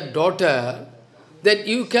inspiration to that daughter that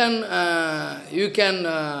you can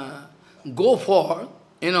go for,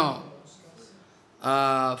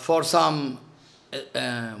 for some,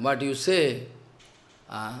 what you say,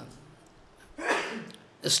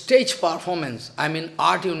 stage performance. I mean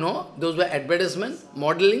art, those were advertisement,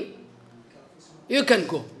 modeling. You can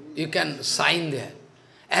go, you can sign there.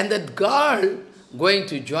 And that girl going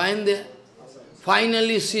to join there.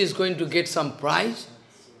 Finally, she is going to get some prize.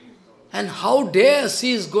 And how dare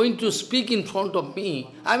she is going to speak in front of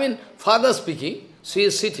me? I mean, father speaking, she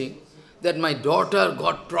is sitting, that my daughter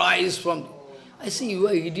got prize from... I say, you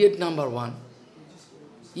are idiot number 1.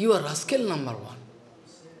 You are rascal number 1.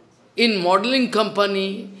 In modeling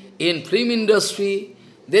company, in film industry,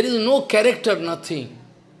 there is no character, nothing.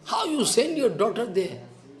 How you send your daughter there?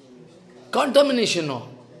 Contamination all.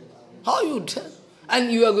 How you tell?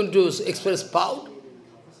 And you are going to express pout?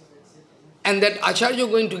 And that Acharya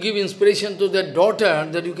going to give inspiration to that daughter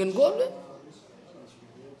that you can go there.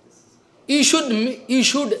 You should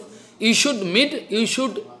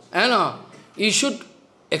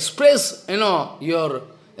express, your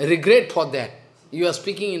regret for that. You are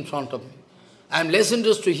speaking in front of me. I am less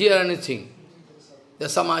interested to hear anything.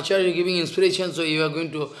 There's some Acharya giving inspiration, so you are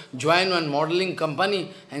going to join one modeling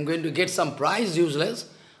company and going to get some prize, useless.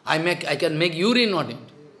 I can make urine on it.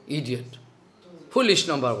 Idiot. Foolish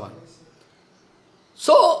number 1.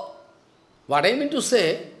 So, what I mean to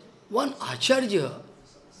say, one Acharya,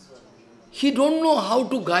 he don't know how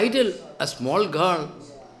to guide a small girl.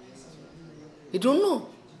 He don't know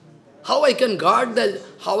how I can guide that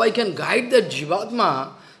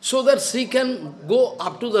Jivatma so that she can go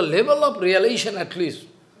up to the level of realization at least.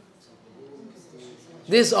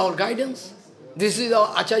 This is our guidance. This is our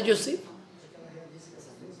Acharyaship.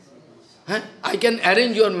 I can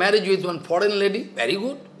arrange your marriage with one foreign lady. Very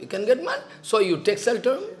good. You can get married. So you take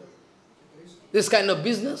shelter. This kind of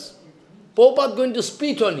business. Prabhupada going to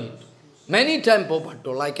speak on it. Many times Prabhupada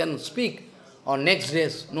told, I can speak on next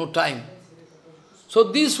days, no time. So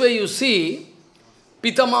this way you see,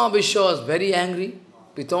 Pitama Vishwa was very angry.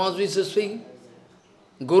 Pitama Vishwa speaking,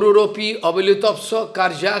 Guru Ropi Avilitapsa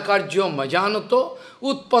Karja Karjo Majanato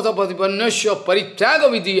Utpata Patipannasya Parityaga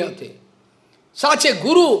Vidiyate. Such a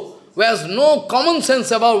Guru who has no common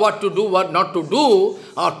sense about what to do, what not to do,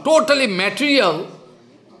 are totally material,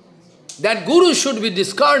 that Guru should be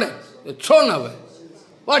discarded, thrown away.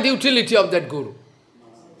 What utility of that Guru?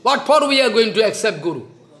 What for we are going to accept Guru?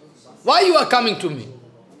 Why you are coming to me?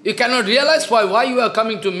 You cannot realize why you are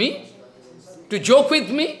coming to me? To joke with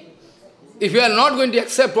me? If you are not going to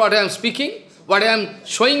accept what I am speaking, what I am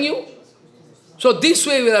showing you? So this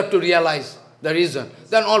way we have to realize the reason.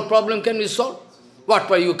 Then all problem can be solved. What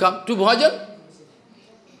for you come? To bhajan?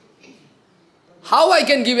 How I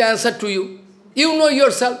can give answer to you? You know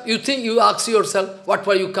yourself, you think, you ask yourself, what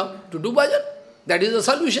for you come? To do bhajan? That is the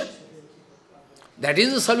solution. That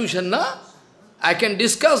is the solution, na? I can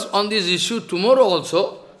discuss on this issue tomorrow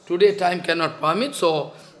also. Today time cannot permit,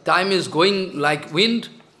 so time is going like wind.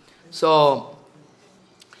 So,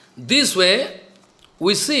 this way,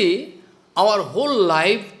 we see our whole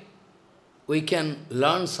life, we can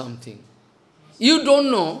learn something. You don't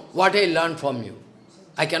know what I learned from you.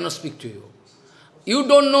 I cannot speak to you. You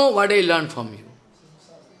don't know what I learned from you.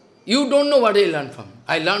 You don't know what I learned from you.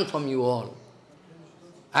 I learned from you all.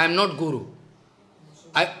 I am not Guru.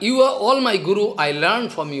 You are all my Guru, I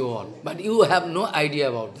learned from you all. But you have no idea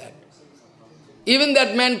about that. Even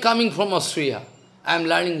that man coming from Austria, I am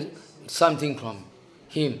learning something from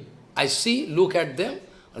him. I see, look at them,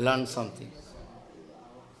 learn something.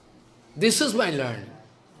 This is my learning.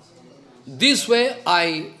 This way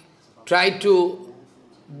I try to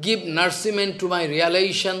give nourishment to my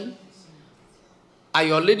realization.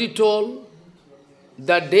 I already told,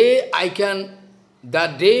 the day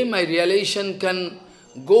my realization can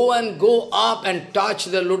go up and touch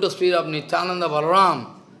the lotus feet of Nityananda Balaram,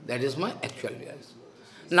 that is my actual realization.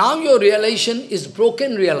 Now your realization is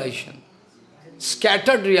broken realization,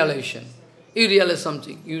 scattered realization. You realize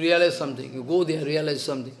something, you go there, realize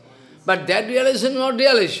something. But that realization is not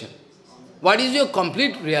realization. What is your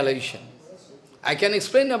complete realization? I can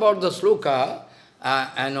explain about the sloka,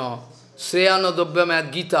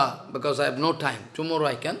 Śaraṇāgati Gita, because I have no time. Tomorrow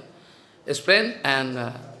I can explain,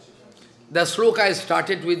 and the sloka I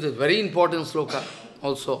started with a very important sloka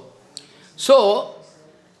also. So,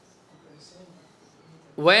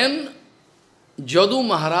 when Yadu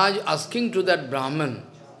Maharaj asking to that Brahman,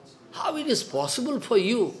 how it is possible for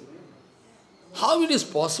you? How it is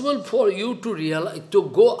possible for you to realize, to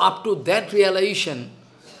go up to that realization,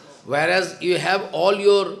 whereas you have all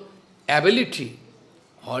your ability,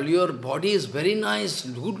 all your body is very nice,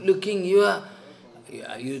 good looking,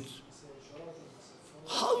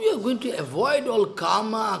 how you are going to avoid all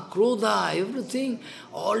karma, krodha, everything,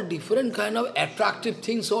 all different kind of attractive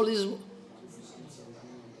things,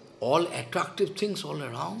 all attractive things all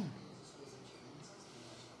around.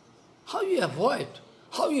 How you avoid?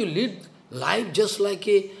 How you lead life just like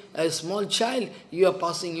a small child? You are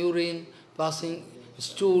passing urine, passing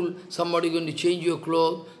stool, somebody going to change your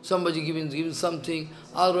clothes, somebody giving something,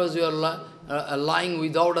 otherwise you are lying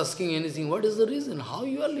without asking anything. What is the reason? How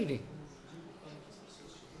you are leading?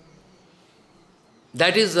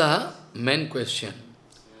 That is the main question.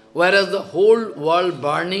 Whereas the whole world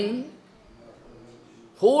burning,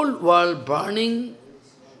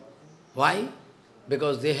 why?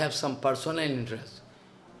 Because they have some personal interest.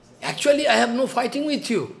 Actually, I have no fighting with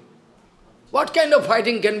you. What kind of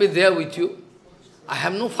fighting can be there with you? I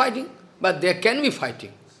have no fighting, but there can be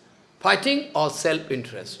fighting. Fighting or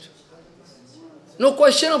self-interest. No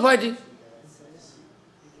question of fighting.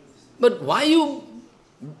 But why you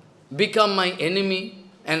become my enemy,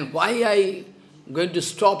 and why I going to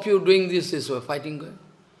stop you doing this way, fighting?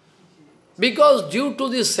 Because due to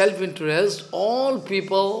this self-interest, all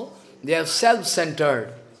people, they are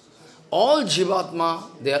self-centered. All Jivatma,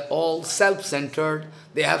 they are all self-centered.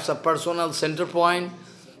 They have some personal center point.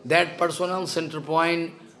 That personal center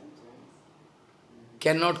point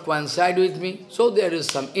cannot coincide with me. So there is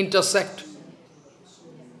some intersect.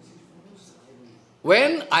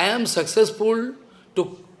 When I am successful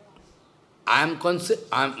to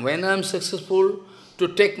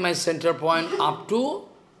take my center point up to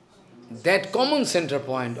that common center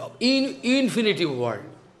point of infinity world,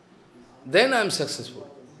 then I am successful.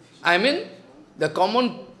 I mean, the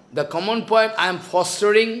common point I am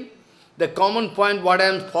fostering, the common point what I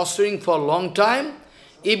am fostering for a long time,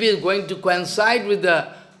 if it is going to coincide with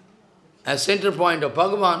the center point of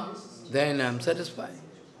Bhagavān, then I am satisfied.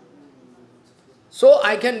 So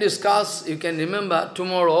I can discuss, you can remember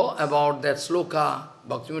tomorrow about that sloka,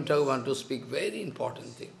 Bhakti Thakur want to speak very important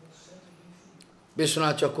thing.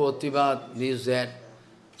 Vishwanath Chakravarti, this, that.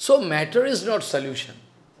 So matter is not solution.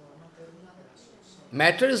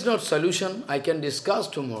 Matter is not solution, I can discuss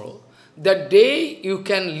tomorrow. The day you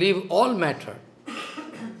can leave all matter,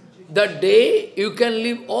 the day you can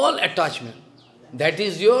leave all attachment, that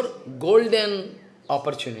is your golden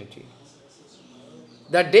opportunity.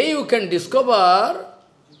 The day you can discover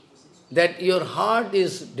that your heart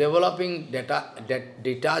is developing that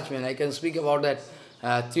detachment, I can speak about that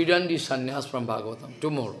Tridandi Sannyas from Bhagavatam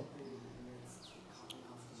tomorrow.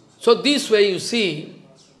 So this way you see,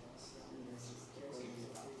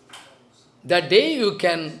 the day you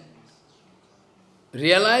can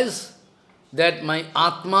realize that my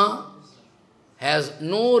Atma has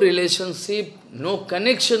no relationship, no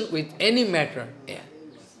connection with any matter. Yeah.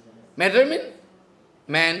 Matter means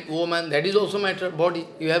man, woman, that is also matter, body.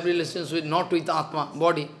 You have relations with, not with Atma,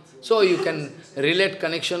 body. So you can relate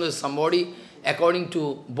connection with somebody according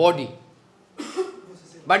to body.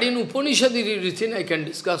 But in Upanishad it is written, I can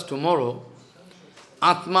discuss tomorrow,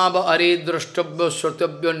 Atma va are drashtabhya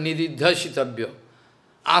shrotabhya nididhasitabhya.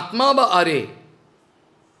 Atma va are.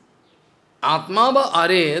 Atma va are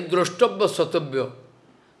drashtabhya shrotabhya.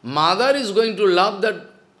 Mother is going to love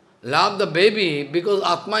the baby because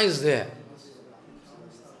Atma is there.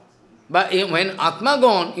 But when Atma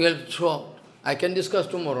gone, you will throw. I can discuss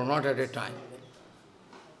tomorrow, not at a time.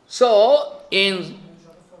 So, in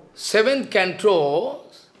 7th canto,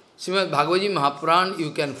 Srimad Bhagavad Gita Mahapuran,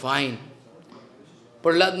 you can find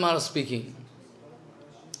Prahlad Maharaj speaking.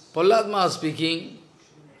 Prahlad Maharaj speaking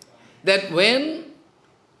that when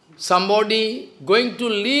somebody going to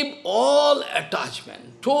leave all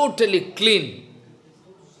attachment, totally clean,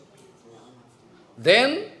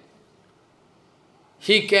 then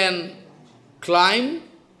he can climb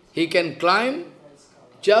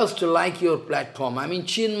just like your platform, I mean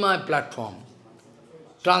Chinmaya platform,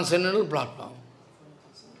 transcendental platform.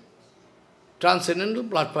 Transcendental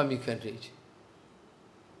platform you can reach.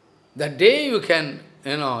 The day you can,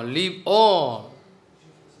 leave all.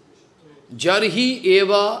 Jarhi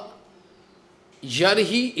eva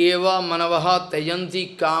manavaha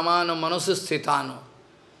tayanti kamana manasasthitano.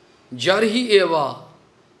 Jarhi eva,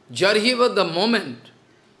 the moment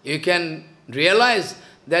you can realize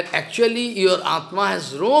that actually your Atma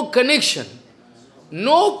has no connection,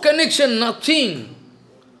 nothing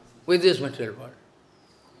with this material world.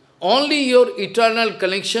 Only your eternal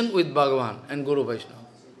connection with Bhagavān and Guru Vaishnava.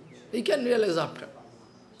 You can realize after.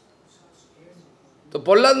 So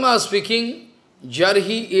Prahlad Maharaj speaking,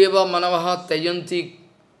 Jarhi eva manavaha tayanti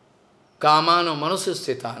kamano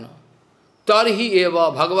manasasthitano. Tarhi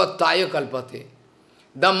eva bhagavataya kalpate.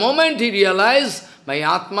 The moment he realized, my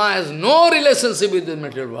Atma has no relationship with the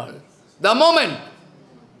material world. The moment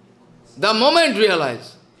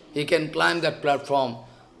realize, he can climb that platform,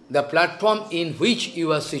 the platform in which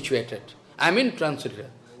you are situated. I mean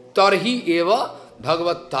translated. Tarhi eva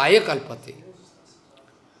bhagavataya kalpate.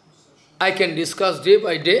 I can discuss day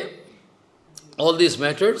by day all these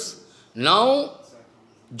matters. Now,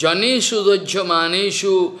 janeshu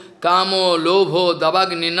dajjamaneshu kamo lobho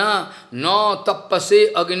davagnina no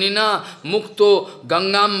tappase agnina mukto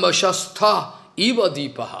gangamba shastha iva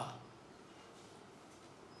deepaha.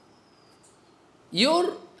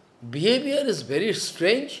 Your behavior is very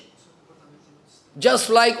strange. Just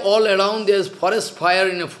like all around there is forest fire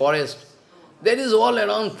in a forest. There is all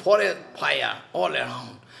around forest fire, all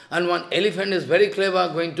around. And one elephant is very clever,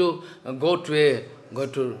 going to go to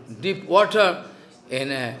deep water,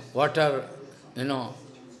 in a water,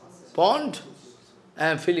 pond,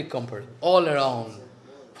 and feeling comfortable. All around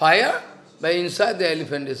fire, but inside the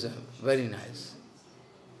elephant is very nice.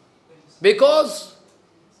 Because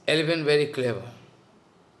elephant very clever.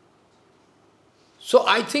 So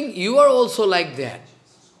I think you are also like that.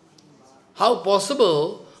 How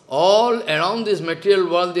possible all around this material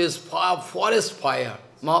world is forest fire?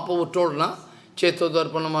 Mahaprabhu told, na? Cheto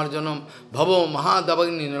darpanam arjanam bhavo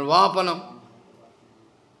mahadavagni nirvapanam.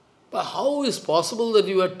 But how is possible that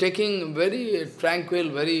you are taking very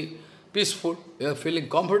tranquil, very peaceful, you are feeling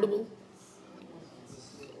comfortable?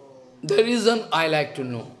 The reason I like to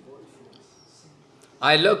know.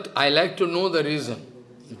 I like to know the reason.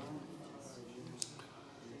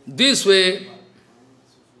 This way,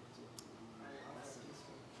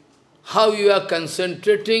 how you are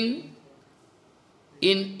concentrating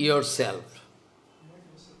in yourself.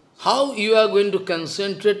 How you are going to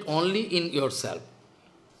concentrate only in yourself.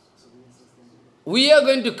 We are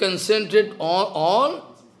going to concentrate on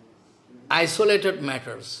isolated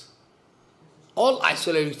matters. All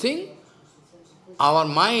isolated things. Our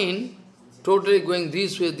mind totally going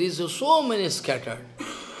this way, so many scattered,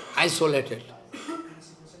 isolated.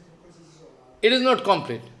 it is not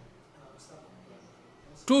complete.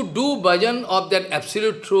 To do bhajan of that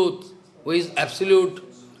absolute truth, who is absolute,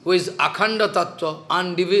 who is akhanda tattva,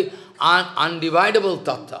 undividable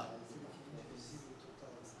tattva.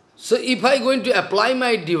 So if I am going to apply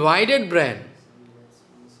my divided brain,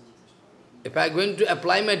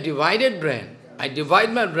 I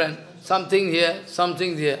divide my brain, something here,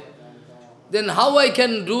 something there, then how I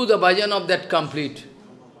can do the bhajan of that complete?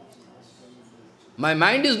 My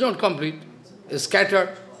mind is not complete, is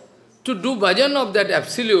scattered. To do bhajan of that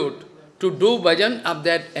absolute, to do bhajan of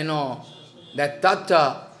that, that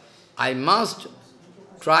tattva, I must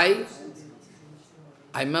try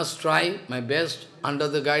my best under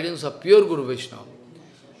the guidance of pure Guru Vaishnava.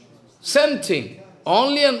 Same thing,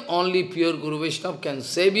 only and only pure Guru Vaishnava can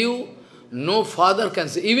save you, no father can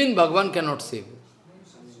save, even Bhagavān cannot save you.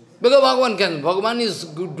 Because Bhagavān is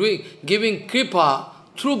giving kripa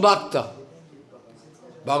through bhakta.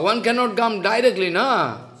 Bhagavān cannot come directly,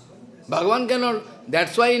 na? Bhagavān cannot,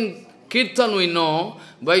 that's why in Kirtan we know,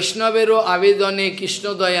 Vaishnavero avedane Krishna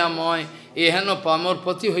dayamoy ehano pamor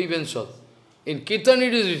pati hoiben sot. In Kirtan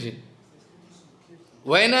it is written.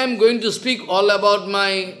 When I am going to speak all about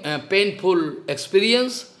my painful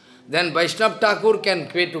experience, then Vaishnava Thakur can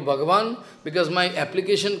pray to Bhagavān, because my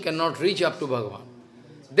application cannot reach up to Bhagavān.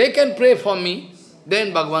 They can pray for me,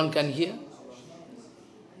 then Bhagavān can hear.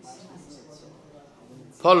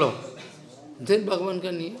 Follow. Then Bhagavān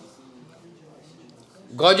can hear.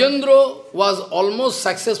 Gajendra was almost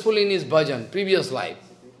successful in his bhajan, previous life.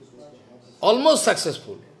 Almost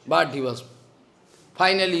successful, but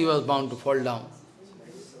finally he was bound to fall down.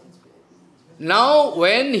 Now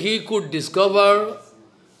when he could discover,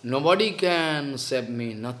 nobody can save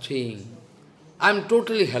me, nothing. I am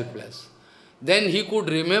totally helpless. Then he could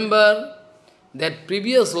remember that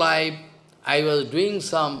previous life I was doing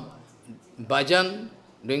some bhajan,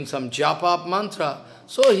 doing some japa of mantra.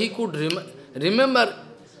 So he could remember,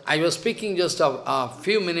 I was speaking just a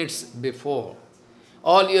few minutes before.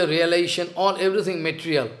 All your realization, everything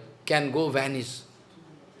material can go vanish.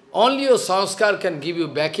 Only your saṁskāra can give you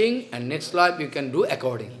backing, and next life you can do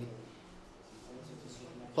accordingly.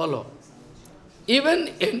 Follow. Even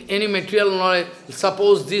in any material knowledge,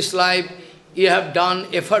 suppose this life you have done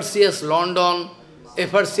efforts learned on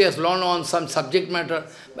some subject matter,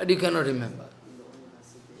 but you cannot remember.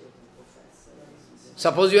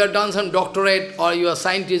 Suppose you have done some doctorate or you are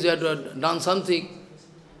scientist, you have done something,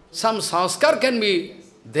 some saṁskāra can be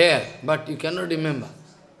there, but you cannot remember.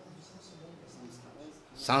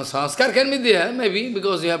 Some saṁskāra can be there, maybe,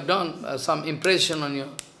 because you have done some impression on your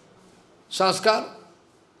saṁskāra,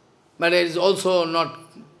 but it is also not,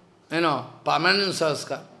 permanent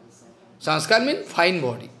saṁskāra. Saṁskāra means fine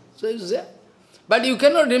body, so it is there. But you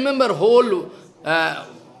cannot remember whole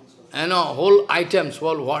items,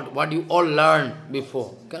 what you all learned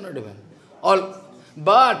before. Cannot remember.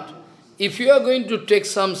 But if you are going to take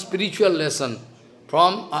some spiritual lesson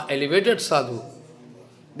from an elevated sadhu,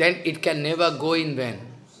 then it can never go in vain.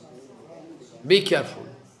 Be careful.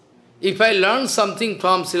 If I learn something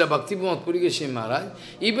from Srila Bhakti-Pramod Puri Goswami Maharaj,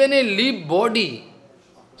 even a live body,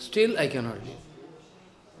 still I cannot live.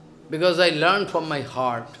 Because I learned from my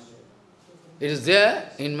heart. It is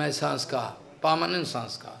there in my saṁskāra, permanent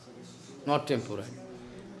saṁskāra, not temporary.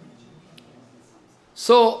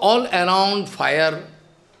 So all around fire,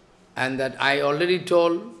 and that I already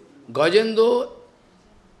told, Gajendra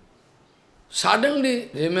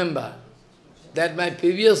suddenly remember that my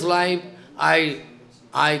previous life, I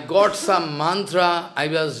got some mantra, I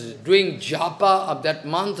was doing japa of that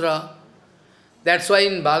mantra. That's why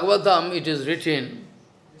in Bhagavatam it is written,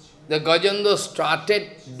 the Gajendra started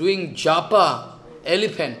doing japa,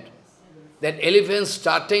 elephant. That elephant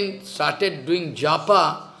started doing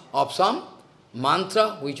japa of some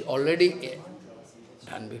mantra which already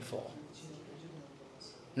done before.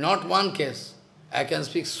 Not one case. I can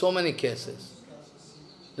speak so many cases.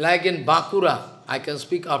 Like in Bakura, I can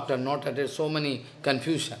speak after, not at so many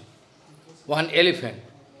confusion. One elephant.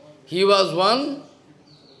 He was one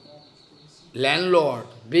landlord,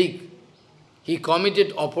 big. He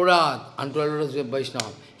committed aparadh unto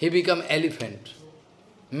Vaishnava. He became elephant,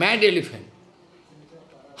 mad elephant.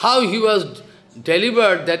 How he was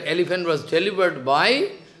delivered, that elephant was delivered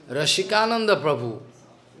by Rasikananda Prabhu.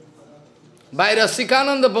 By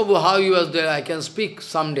Rasikananda Prabhu, how he was there, I can speak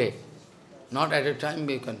someday. Not at a time,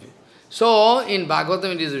 be confused. So, in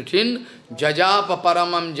Bhagavatam it is written, Jajapa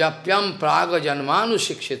paramam japyam praga janmanu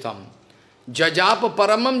shikshitam. Jajapa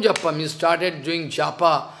paramam japam, he started doing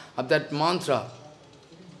japa of that mantra.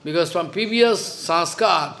 Because from previous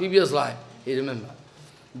saṁskāra, previous life, he remembered.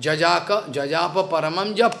 Jajapa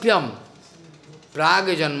paramam japyam.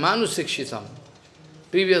 praga-janmanu-sikshitam.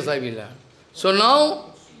 Previously we learned. So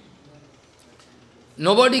now,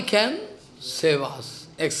 nobody can save us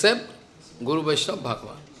except Guru Vaishnava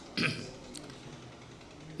Bhagavān.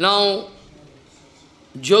 Now,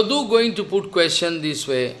 Yadu going to put question this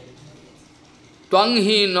way. Tvang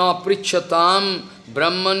hi na prichatam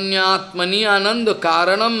brahmanyatmani ananda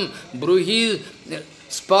karanam bruhi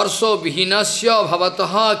sparso vihinasya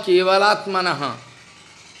bhavataha kevalatmanaha.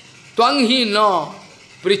 Tvang hi na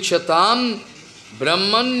prichatam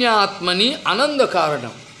brahmanyatmani ananda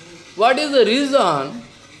karanam. What is the reason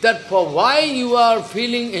that for why you are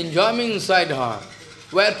feeling enjoyment inside heart?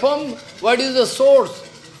 Wherefrom, what is the source?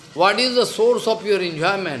 What is the source of your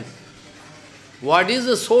enjoyment? What is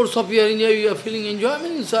the source of your enjoyment? You are feeling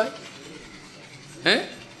enjoyment inside. Eh?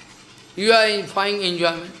 You are finding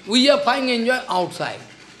enjoyment. We are finding enjoyment outside.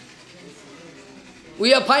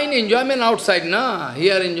 We are finding enjoyment outside, na?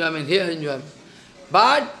 Here enjoyment, here enjoyment.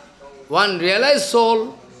 But one realized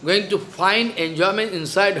soul going to find enjoyment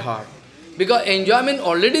inside heart. Because enjoyment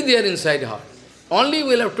already there inside heart. Only we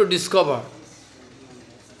will have to discover.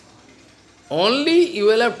 Only you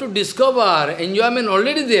will have to discover enjoyment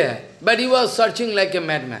already there, but you are searching like a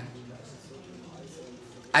madman.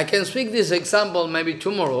 I can speak this example maybe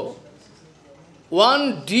tomorrow.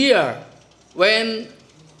 One deer, when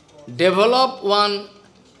develop one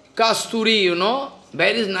kasturi,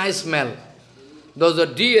 very nice smell. Those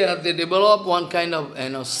are deer, they develop one kind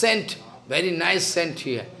of scent, very nice scent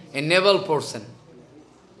here, a navel portion.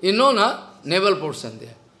 You know, na? Navel portion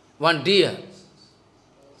there. One deer.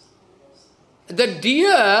 The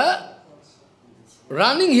deer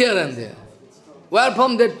running here and there,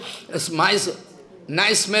 wherefrom that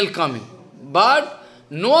nice smell coming. But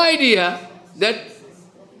no idea that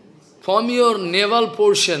from your navel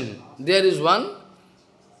portion there is one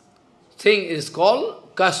thing is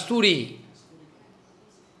called kasturi.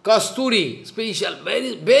 Kasturi, special,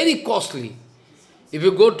 very, very costly. If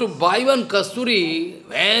you go to buy one kasturi,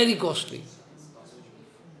 very costly.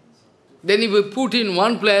 Then if you put in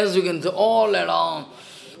one place, you can say all around,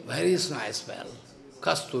 very nice smell,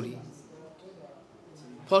 kasturi.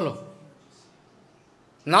 Follow?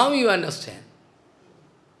 Now you understand.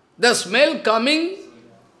 The smell coming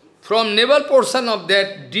from navel portion of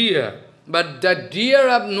that deer, but that deer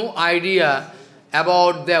have no idea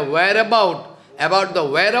about their whereabout,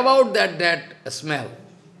 that smell.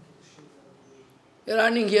 They are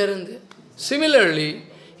running here and there. Similarly,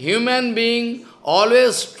 human being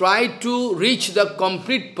always try to reach the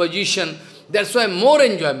complete position. That's why more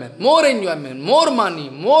enjoyment, more money.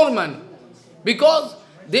 Because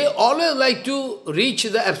they always like to reach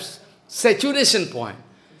the saturation point.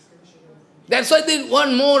 That's why they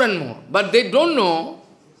want more and more. But they don't know,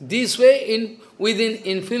 this way within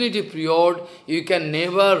infinity period, you can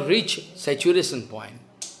never reach saturation point.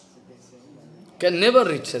 Can never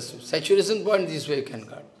reach saturation point, this way you can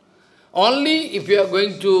get. Only if you are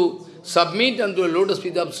going to submit unto the lotus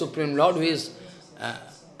feet of Supreme Lord, who is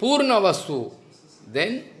Purna Vastu,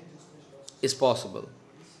 then is possible.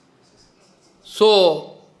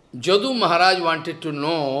 So, Yadu Maharaj wanted to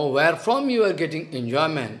know where from you are getting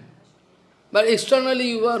enjoyment. But externally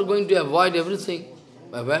you are going to avoid everything.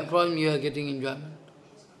 But where from you are getting enjoyment?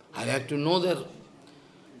 I have to know that.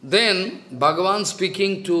 Then Bhagavān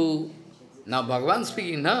speaking to, to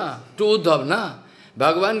Uddhav,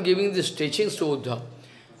 Bhagavān giving these teachings to Uddhav.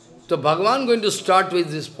 So Bhagavān going to start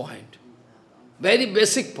with this point. Very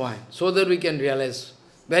basic point, so that we can realize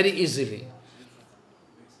very easily.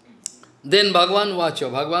 Then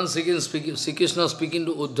Bhagavān Sri Krishna speaking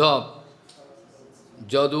to Uddhav.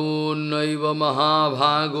 Yadu naiva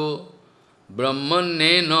mahabhago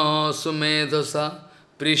brahmanena sumedhasa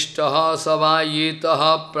prishtaha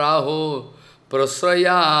savayitaha praho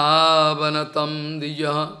prasrayavanatam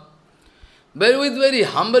dijaha. With very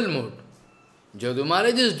humble mood. Yadu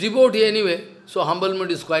Maharaj is devotee anyway, so humble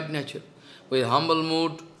mood is quite natural. With humble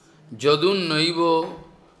mood, Yadu naiva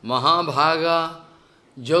mahabhaga,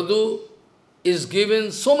 Yadu is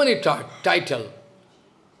given so many titles.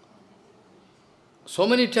 So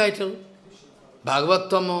many titles.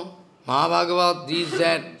 Bhagavatam, Mahabhagavat, these,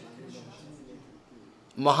 that.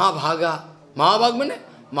 Mahabhaga.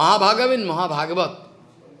 Mahabhaga means Mahabhagavat.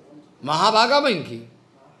 Mahabhaga means ki?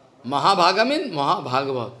 Mahabhaga means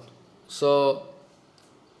Mahabhagavat. So,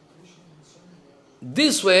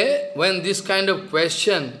 this way, when this kind of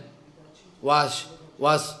question was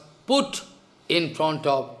put in front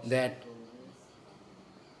of that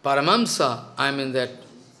Paramahamsa, I mean that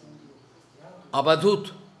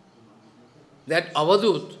Avadhūta,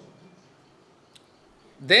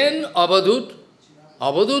 then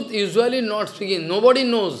Avadhūta usually not speaking, nobody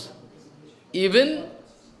knows. even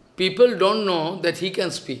people don't know that he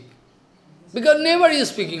can speak. Because never he is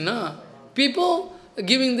speaking, no? People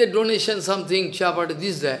giving the donation, something, chapati,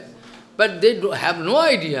 this, that. But they have no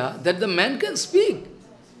idea that the man can speak.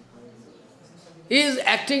 He is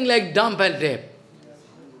acting like dumb and deaf.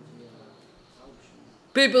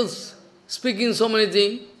 People speaking so many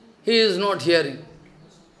things, he is not hearing.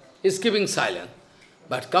 He is keeping silent.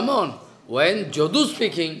 But come on, when Yadu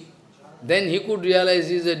speaking, then he could realize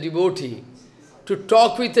he is a devotee. To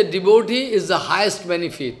talk with a devotee is the highest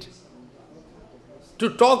benefit. To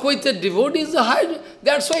talk with a devotee is the highest.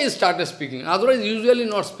 That's why he started speaking. Otherwise, usually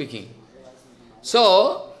not speaking.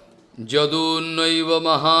 So, Yadu naiva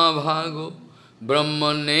mahabhago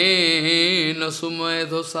brahmanena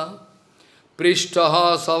sumayadhosa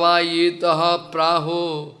prishtaha savayitaha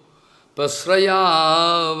praho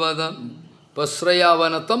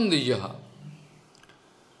pasrayavanatam dijaha.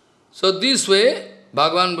 So this way,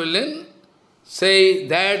 Bhagavan will say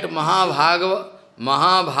that Mahabhaga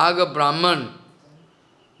Brahman,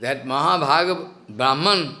 that Mahabhaga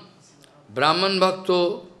Brahman, Brahman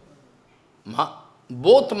Bhakto,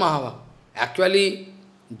 both Mahabhaga. Actually,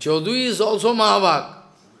 Yadu is also Mahabhaga,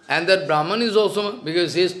 and that Brahman is also,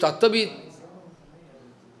 because he is Tattvavid.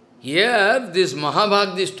 Here, this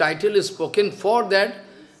Mahabhaga, this title is spoken for that,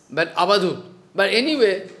 but Avadhūta. But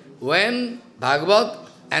anyway, when Bhagavat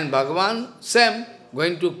and Bhagavan, same,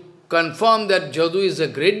 going to confirm that Yadu is a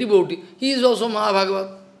great devotee, he is also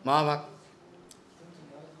Mahabhaga.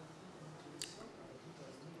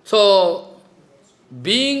 So,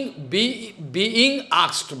 being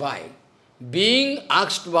asked by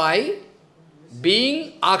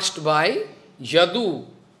Yadu,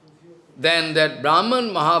 then that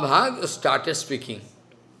Brahman Mahabhaga started speaking.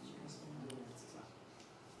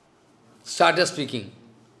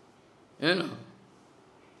 You know.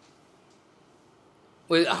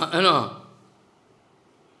 With,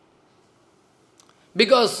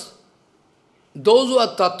 because those who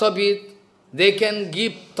are Tattvavid, they can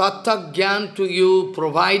give Tattva Gyan to you,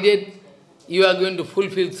 provided you are going to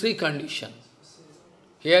fulfill 3 conditions.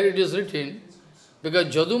 Here it is written,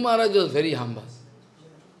 because Yadu Maharaj was very humble.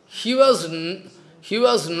 He was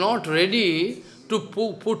not ready to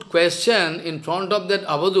put question in front of that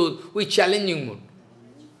Avadhūta with challenging mood.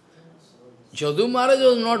 Yadu Maharaj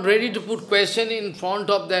was not ready to put question in front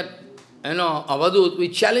of that, Avadhūta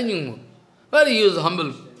with challenging mood. But he was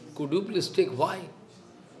humble. Could you please take why?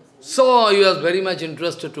 So he was very much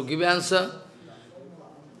interested to give answer.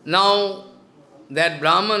 Now, that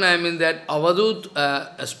Brahman, that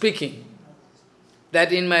Avadhūta speaking,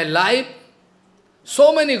 that in my life,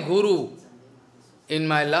 so many guru. In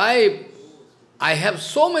my life, I have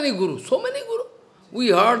so many guru. We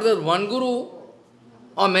heard that one guru,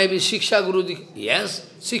 or maybe Shiksha Guru. Yes,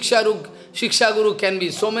 Shiksha Guru can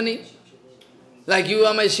be so many. Like you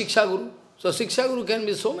are my Shiksha Guru. So Shiksha Guru can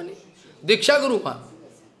be so many. Diksha Guru one.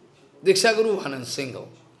 Diksha Guru one and single.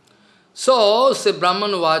 So, say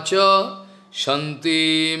Brahman Vacha,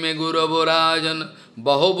 Shanti me Guru Rajan,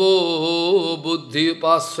 Bahobo Buddhi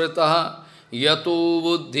Pasritaha, Yato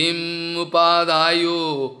Buddhim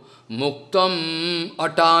Upadayo, Muktam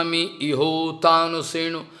Atami Iho Tanu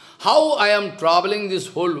Senu. How I am traveling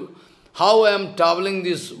this world? Traveling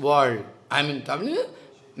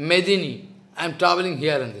Medini. I am traveling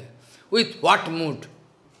here and there. With what mood?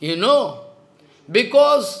 You know?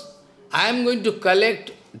 Because I am going to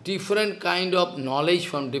collect different kind of knowledge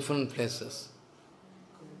from different places.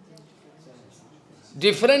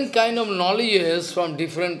 Different kind of knowledges from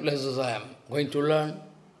different places I am going to learn.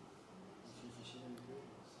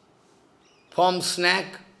 From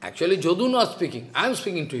snack, actually Yadu not speaking, I am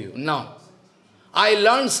speaking to you now. I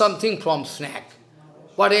learned something from snack.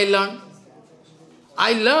 What I learned?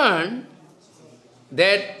 I learned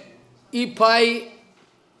that if I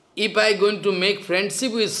going to make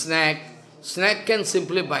friendship with snack, snack can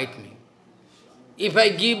simply bite me. If I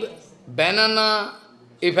give banana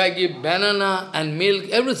and milk,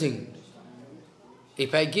 everything,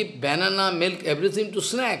 if I give banana, milk, everything to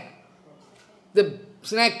snack, the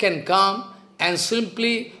snack can come and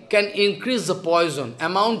simply can increase the poison,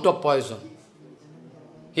 amount of poison.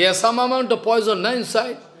 He has some amount of poison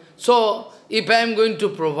inside. So, if I am going to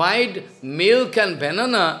provide milk and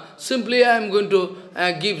banana, simply I am going to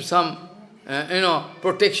give some,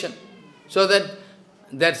 protection. So that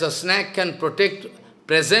the snack can protect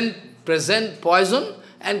present poison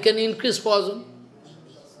and can increase poison.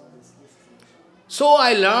 So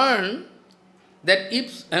I learned that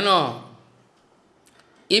if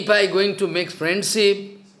I going to make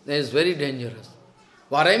friendship, that is very dangerous.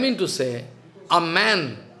 What I mean to say, a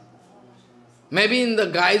man, maybe in the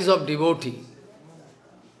guise of devotee,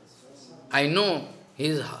 I know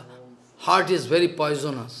his heart is very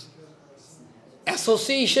poisonous.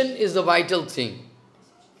 Association is the vital thing.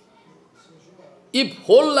 If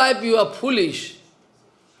whole life you are foolish,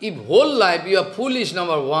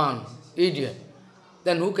 number one, idiot,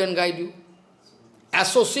 then who can guide you?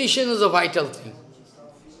 Association is a vital thing.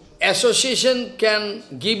 Association can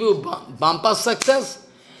give you bumper success,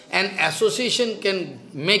 and association can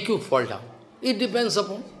make you fall down. It depends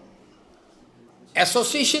upon.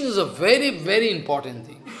 Association is a very, very important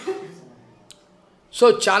thing.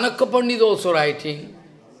 So Chanakya Pandit is also writing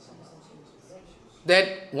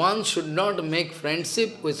that one should not make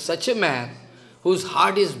friendship with such a man whose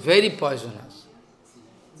heart is very poisonous.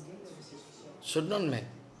 Should not make.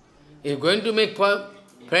 If you are going to make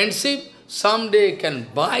friendship, someday he can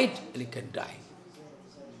bite and he can die.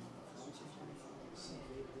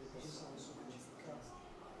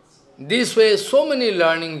 This way, so many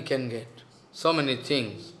learning we can get, so many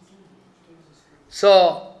things.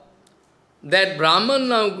 So, that Brahman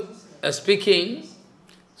now speaking,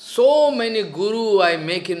 so many guru I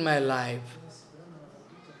make in my life.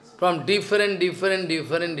 From different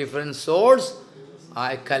sources,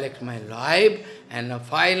 I collect my life, and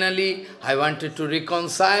finally I wanted to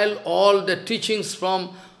reconcile all the teachings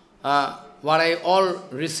from what I all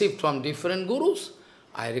received from different gurus.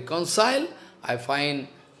 I reconcile, I find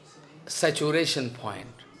saturation point.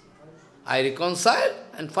 I reconcile,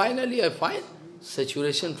 and finally I find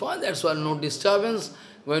saturation point. That's why no disturbance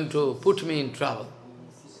going to put me in trouble.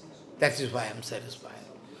 That is why I am satisfied.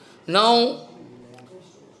 Now,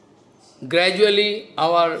 gradually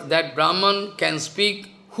that Brahman can speak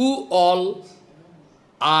who all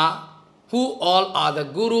are the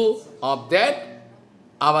guru of that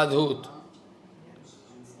Avadhūta.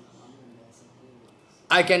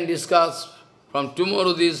 I can discuss from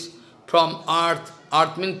tomorrow this from earth.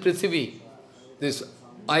 Earth means Prithvi.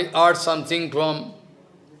 I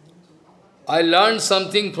learned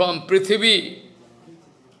something from Prithvi,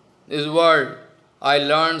 this world. I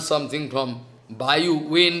learned something from Vayu,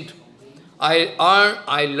 wind.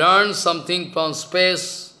 I learned something from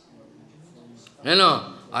space.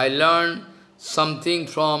 I learned something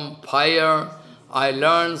from fire. I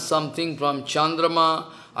learned something from Chandrama.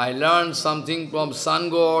 I learned something from sun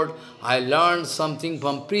god. I learned something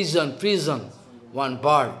from prison, one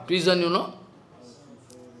bird. Prison, you know?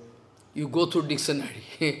 You go through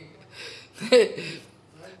dictionary.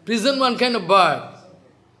 Prison, one kind of bird.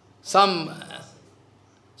 Some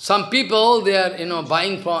people, they are,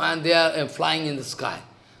 buying from, and they are flying in the sky.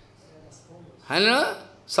 And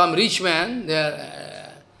some rich man, they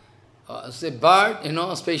are, say bird,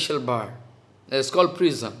 a special bird. It's called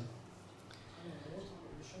prison.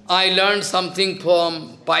 I learned something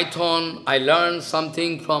from python. I learned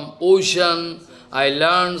something from ocean. I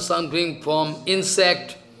learned something from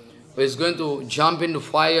insect who is going to jump into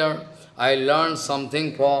fire. I learned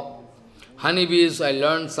something from honeybees. I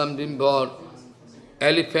learned something about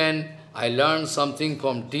elephant. I learned something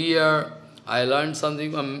from deer. I learned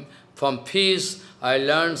something from fish. I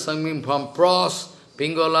learned something from pros,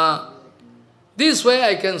 pingola. This way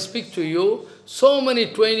I can speak to you so many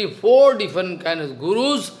 24 different kind of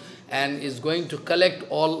gurus, and is going to collect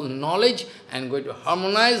all knowledge and going to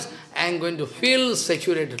harmonize and going to feel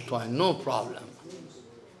saturated point, no problem.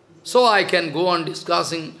 So I can go on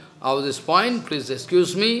discussing of this point, please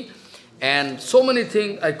excuse me. And so many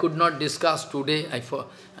things I could not discuss today.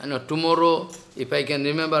 Tomorrow, if I can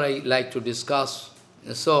remember, I like to discuss.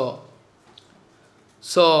 So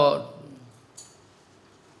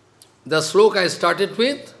the sloka I started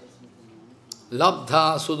with,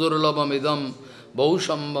 Labdha sudurlabhamidam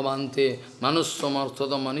Baushambhavante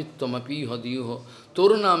Manussamarthadam Anittam api hadiyo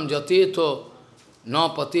Torunam jateto na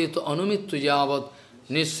pateto anumittu javat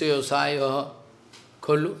nisyayo sayo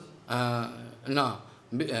kholu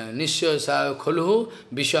nisyayo sayo kholu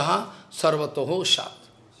vishaha sarvatoho sat.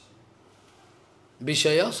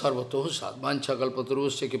 Vishaya sarvatoho sat.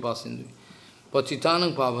 Vanchakalpatarusya kipasindhu.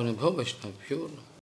 Patitanam pavanibhyo Vaishnavabhyo.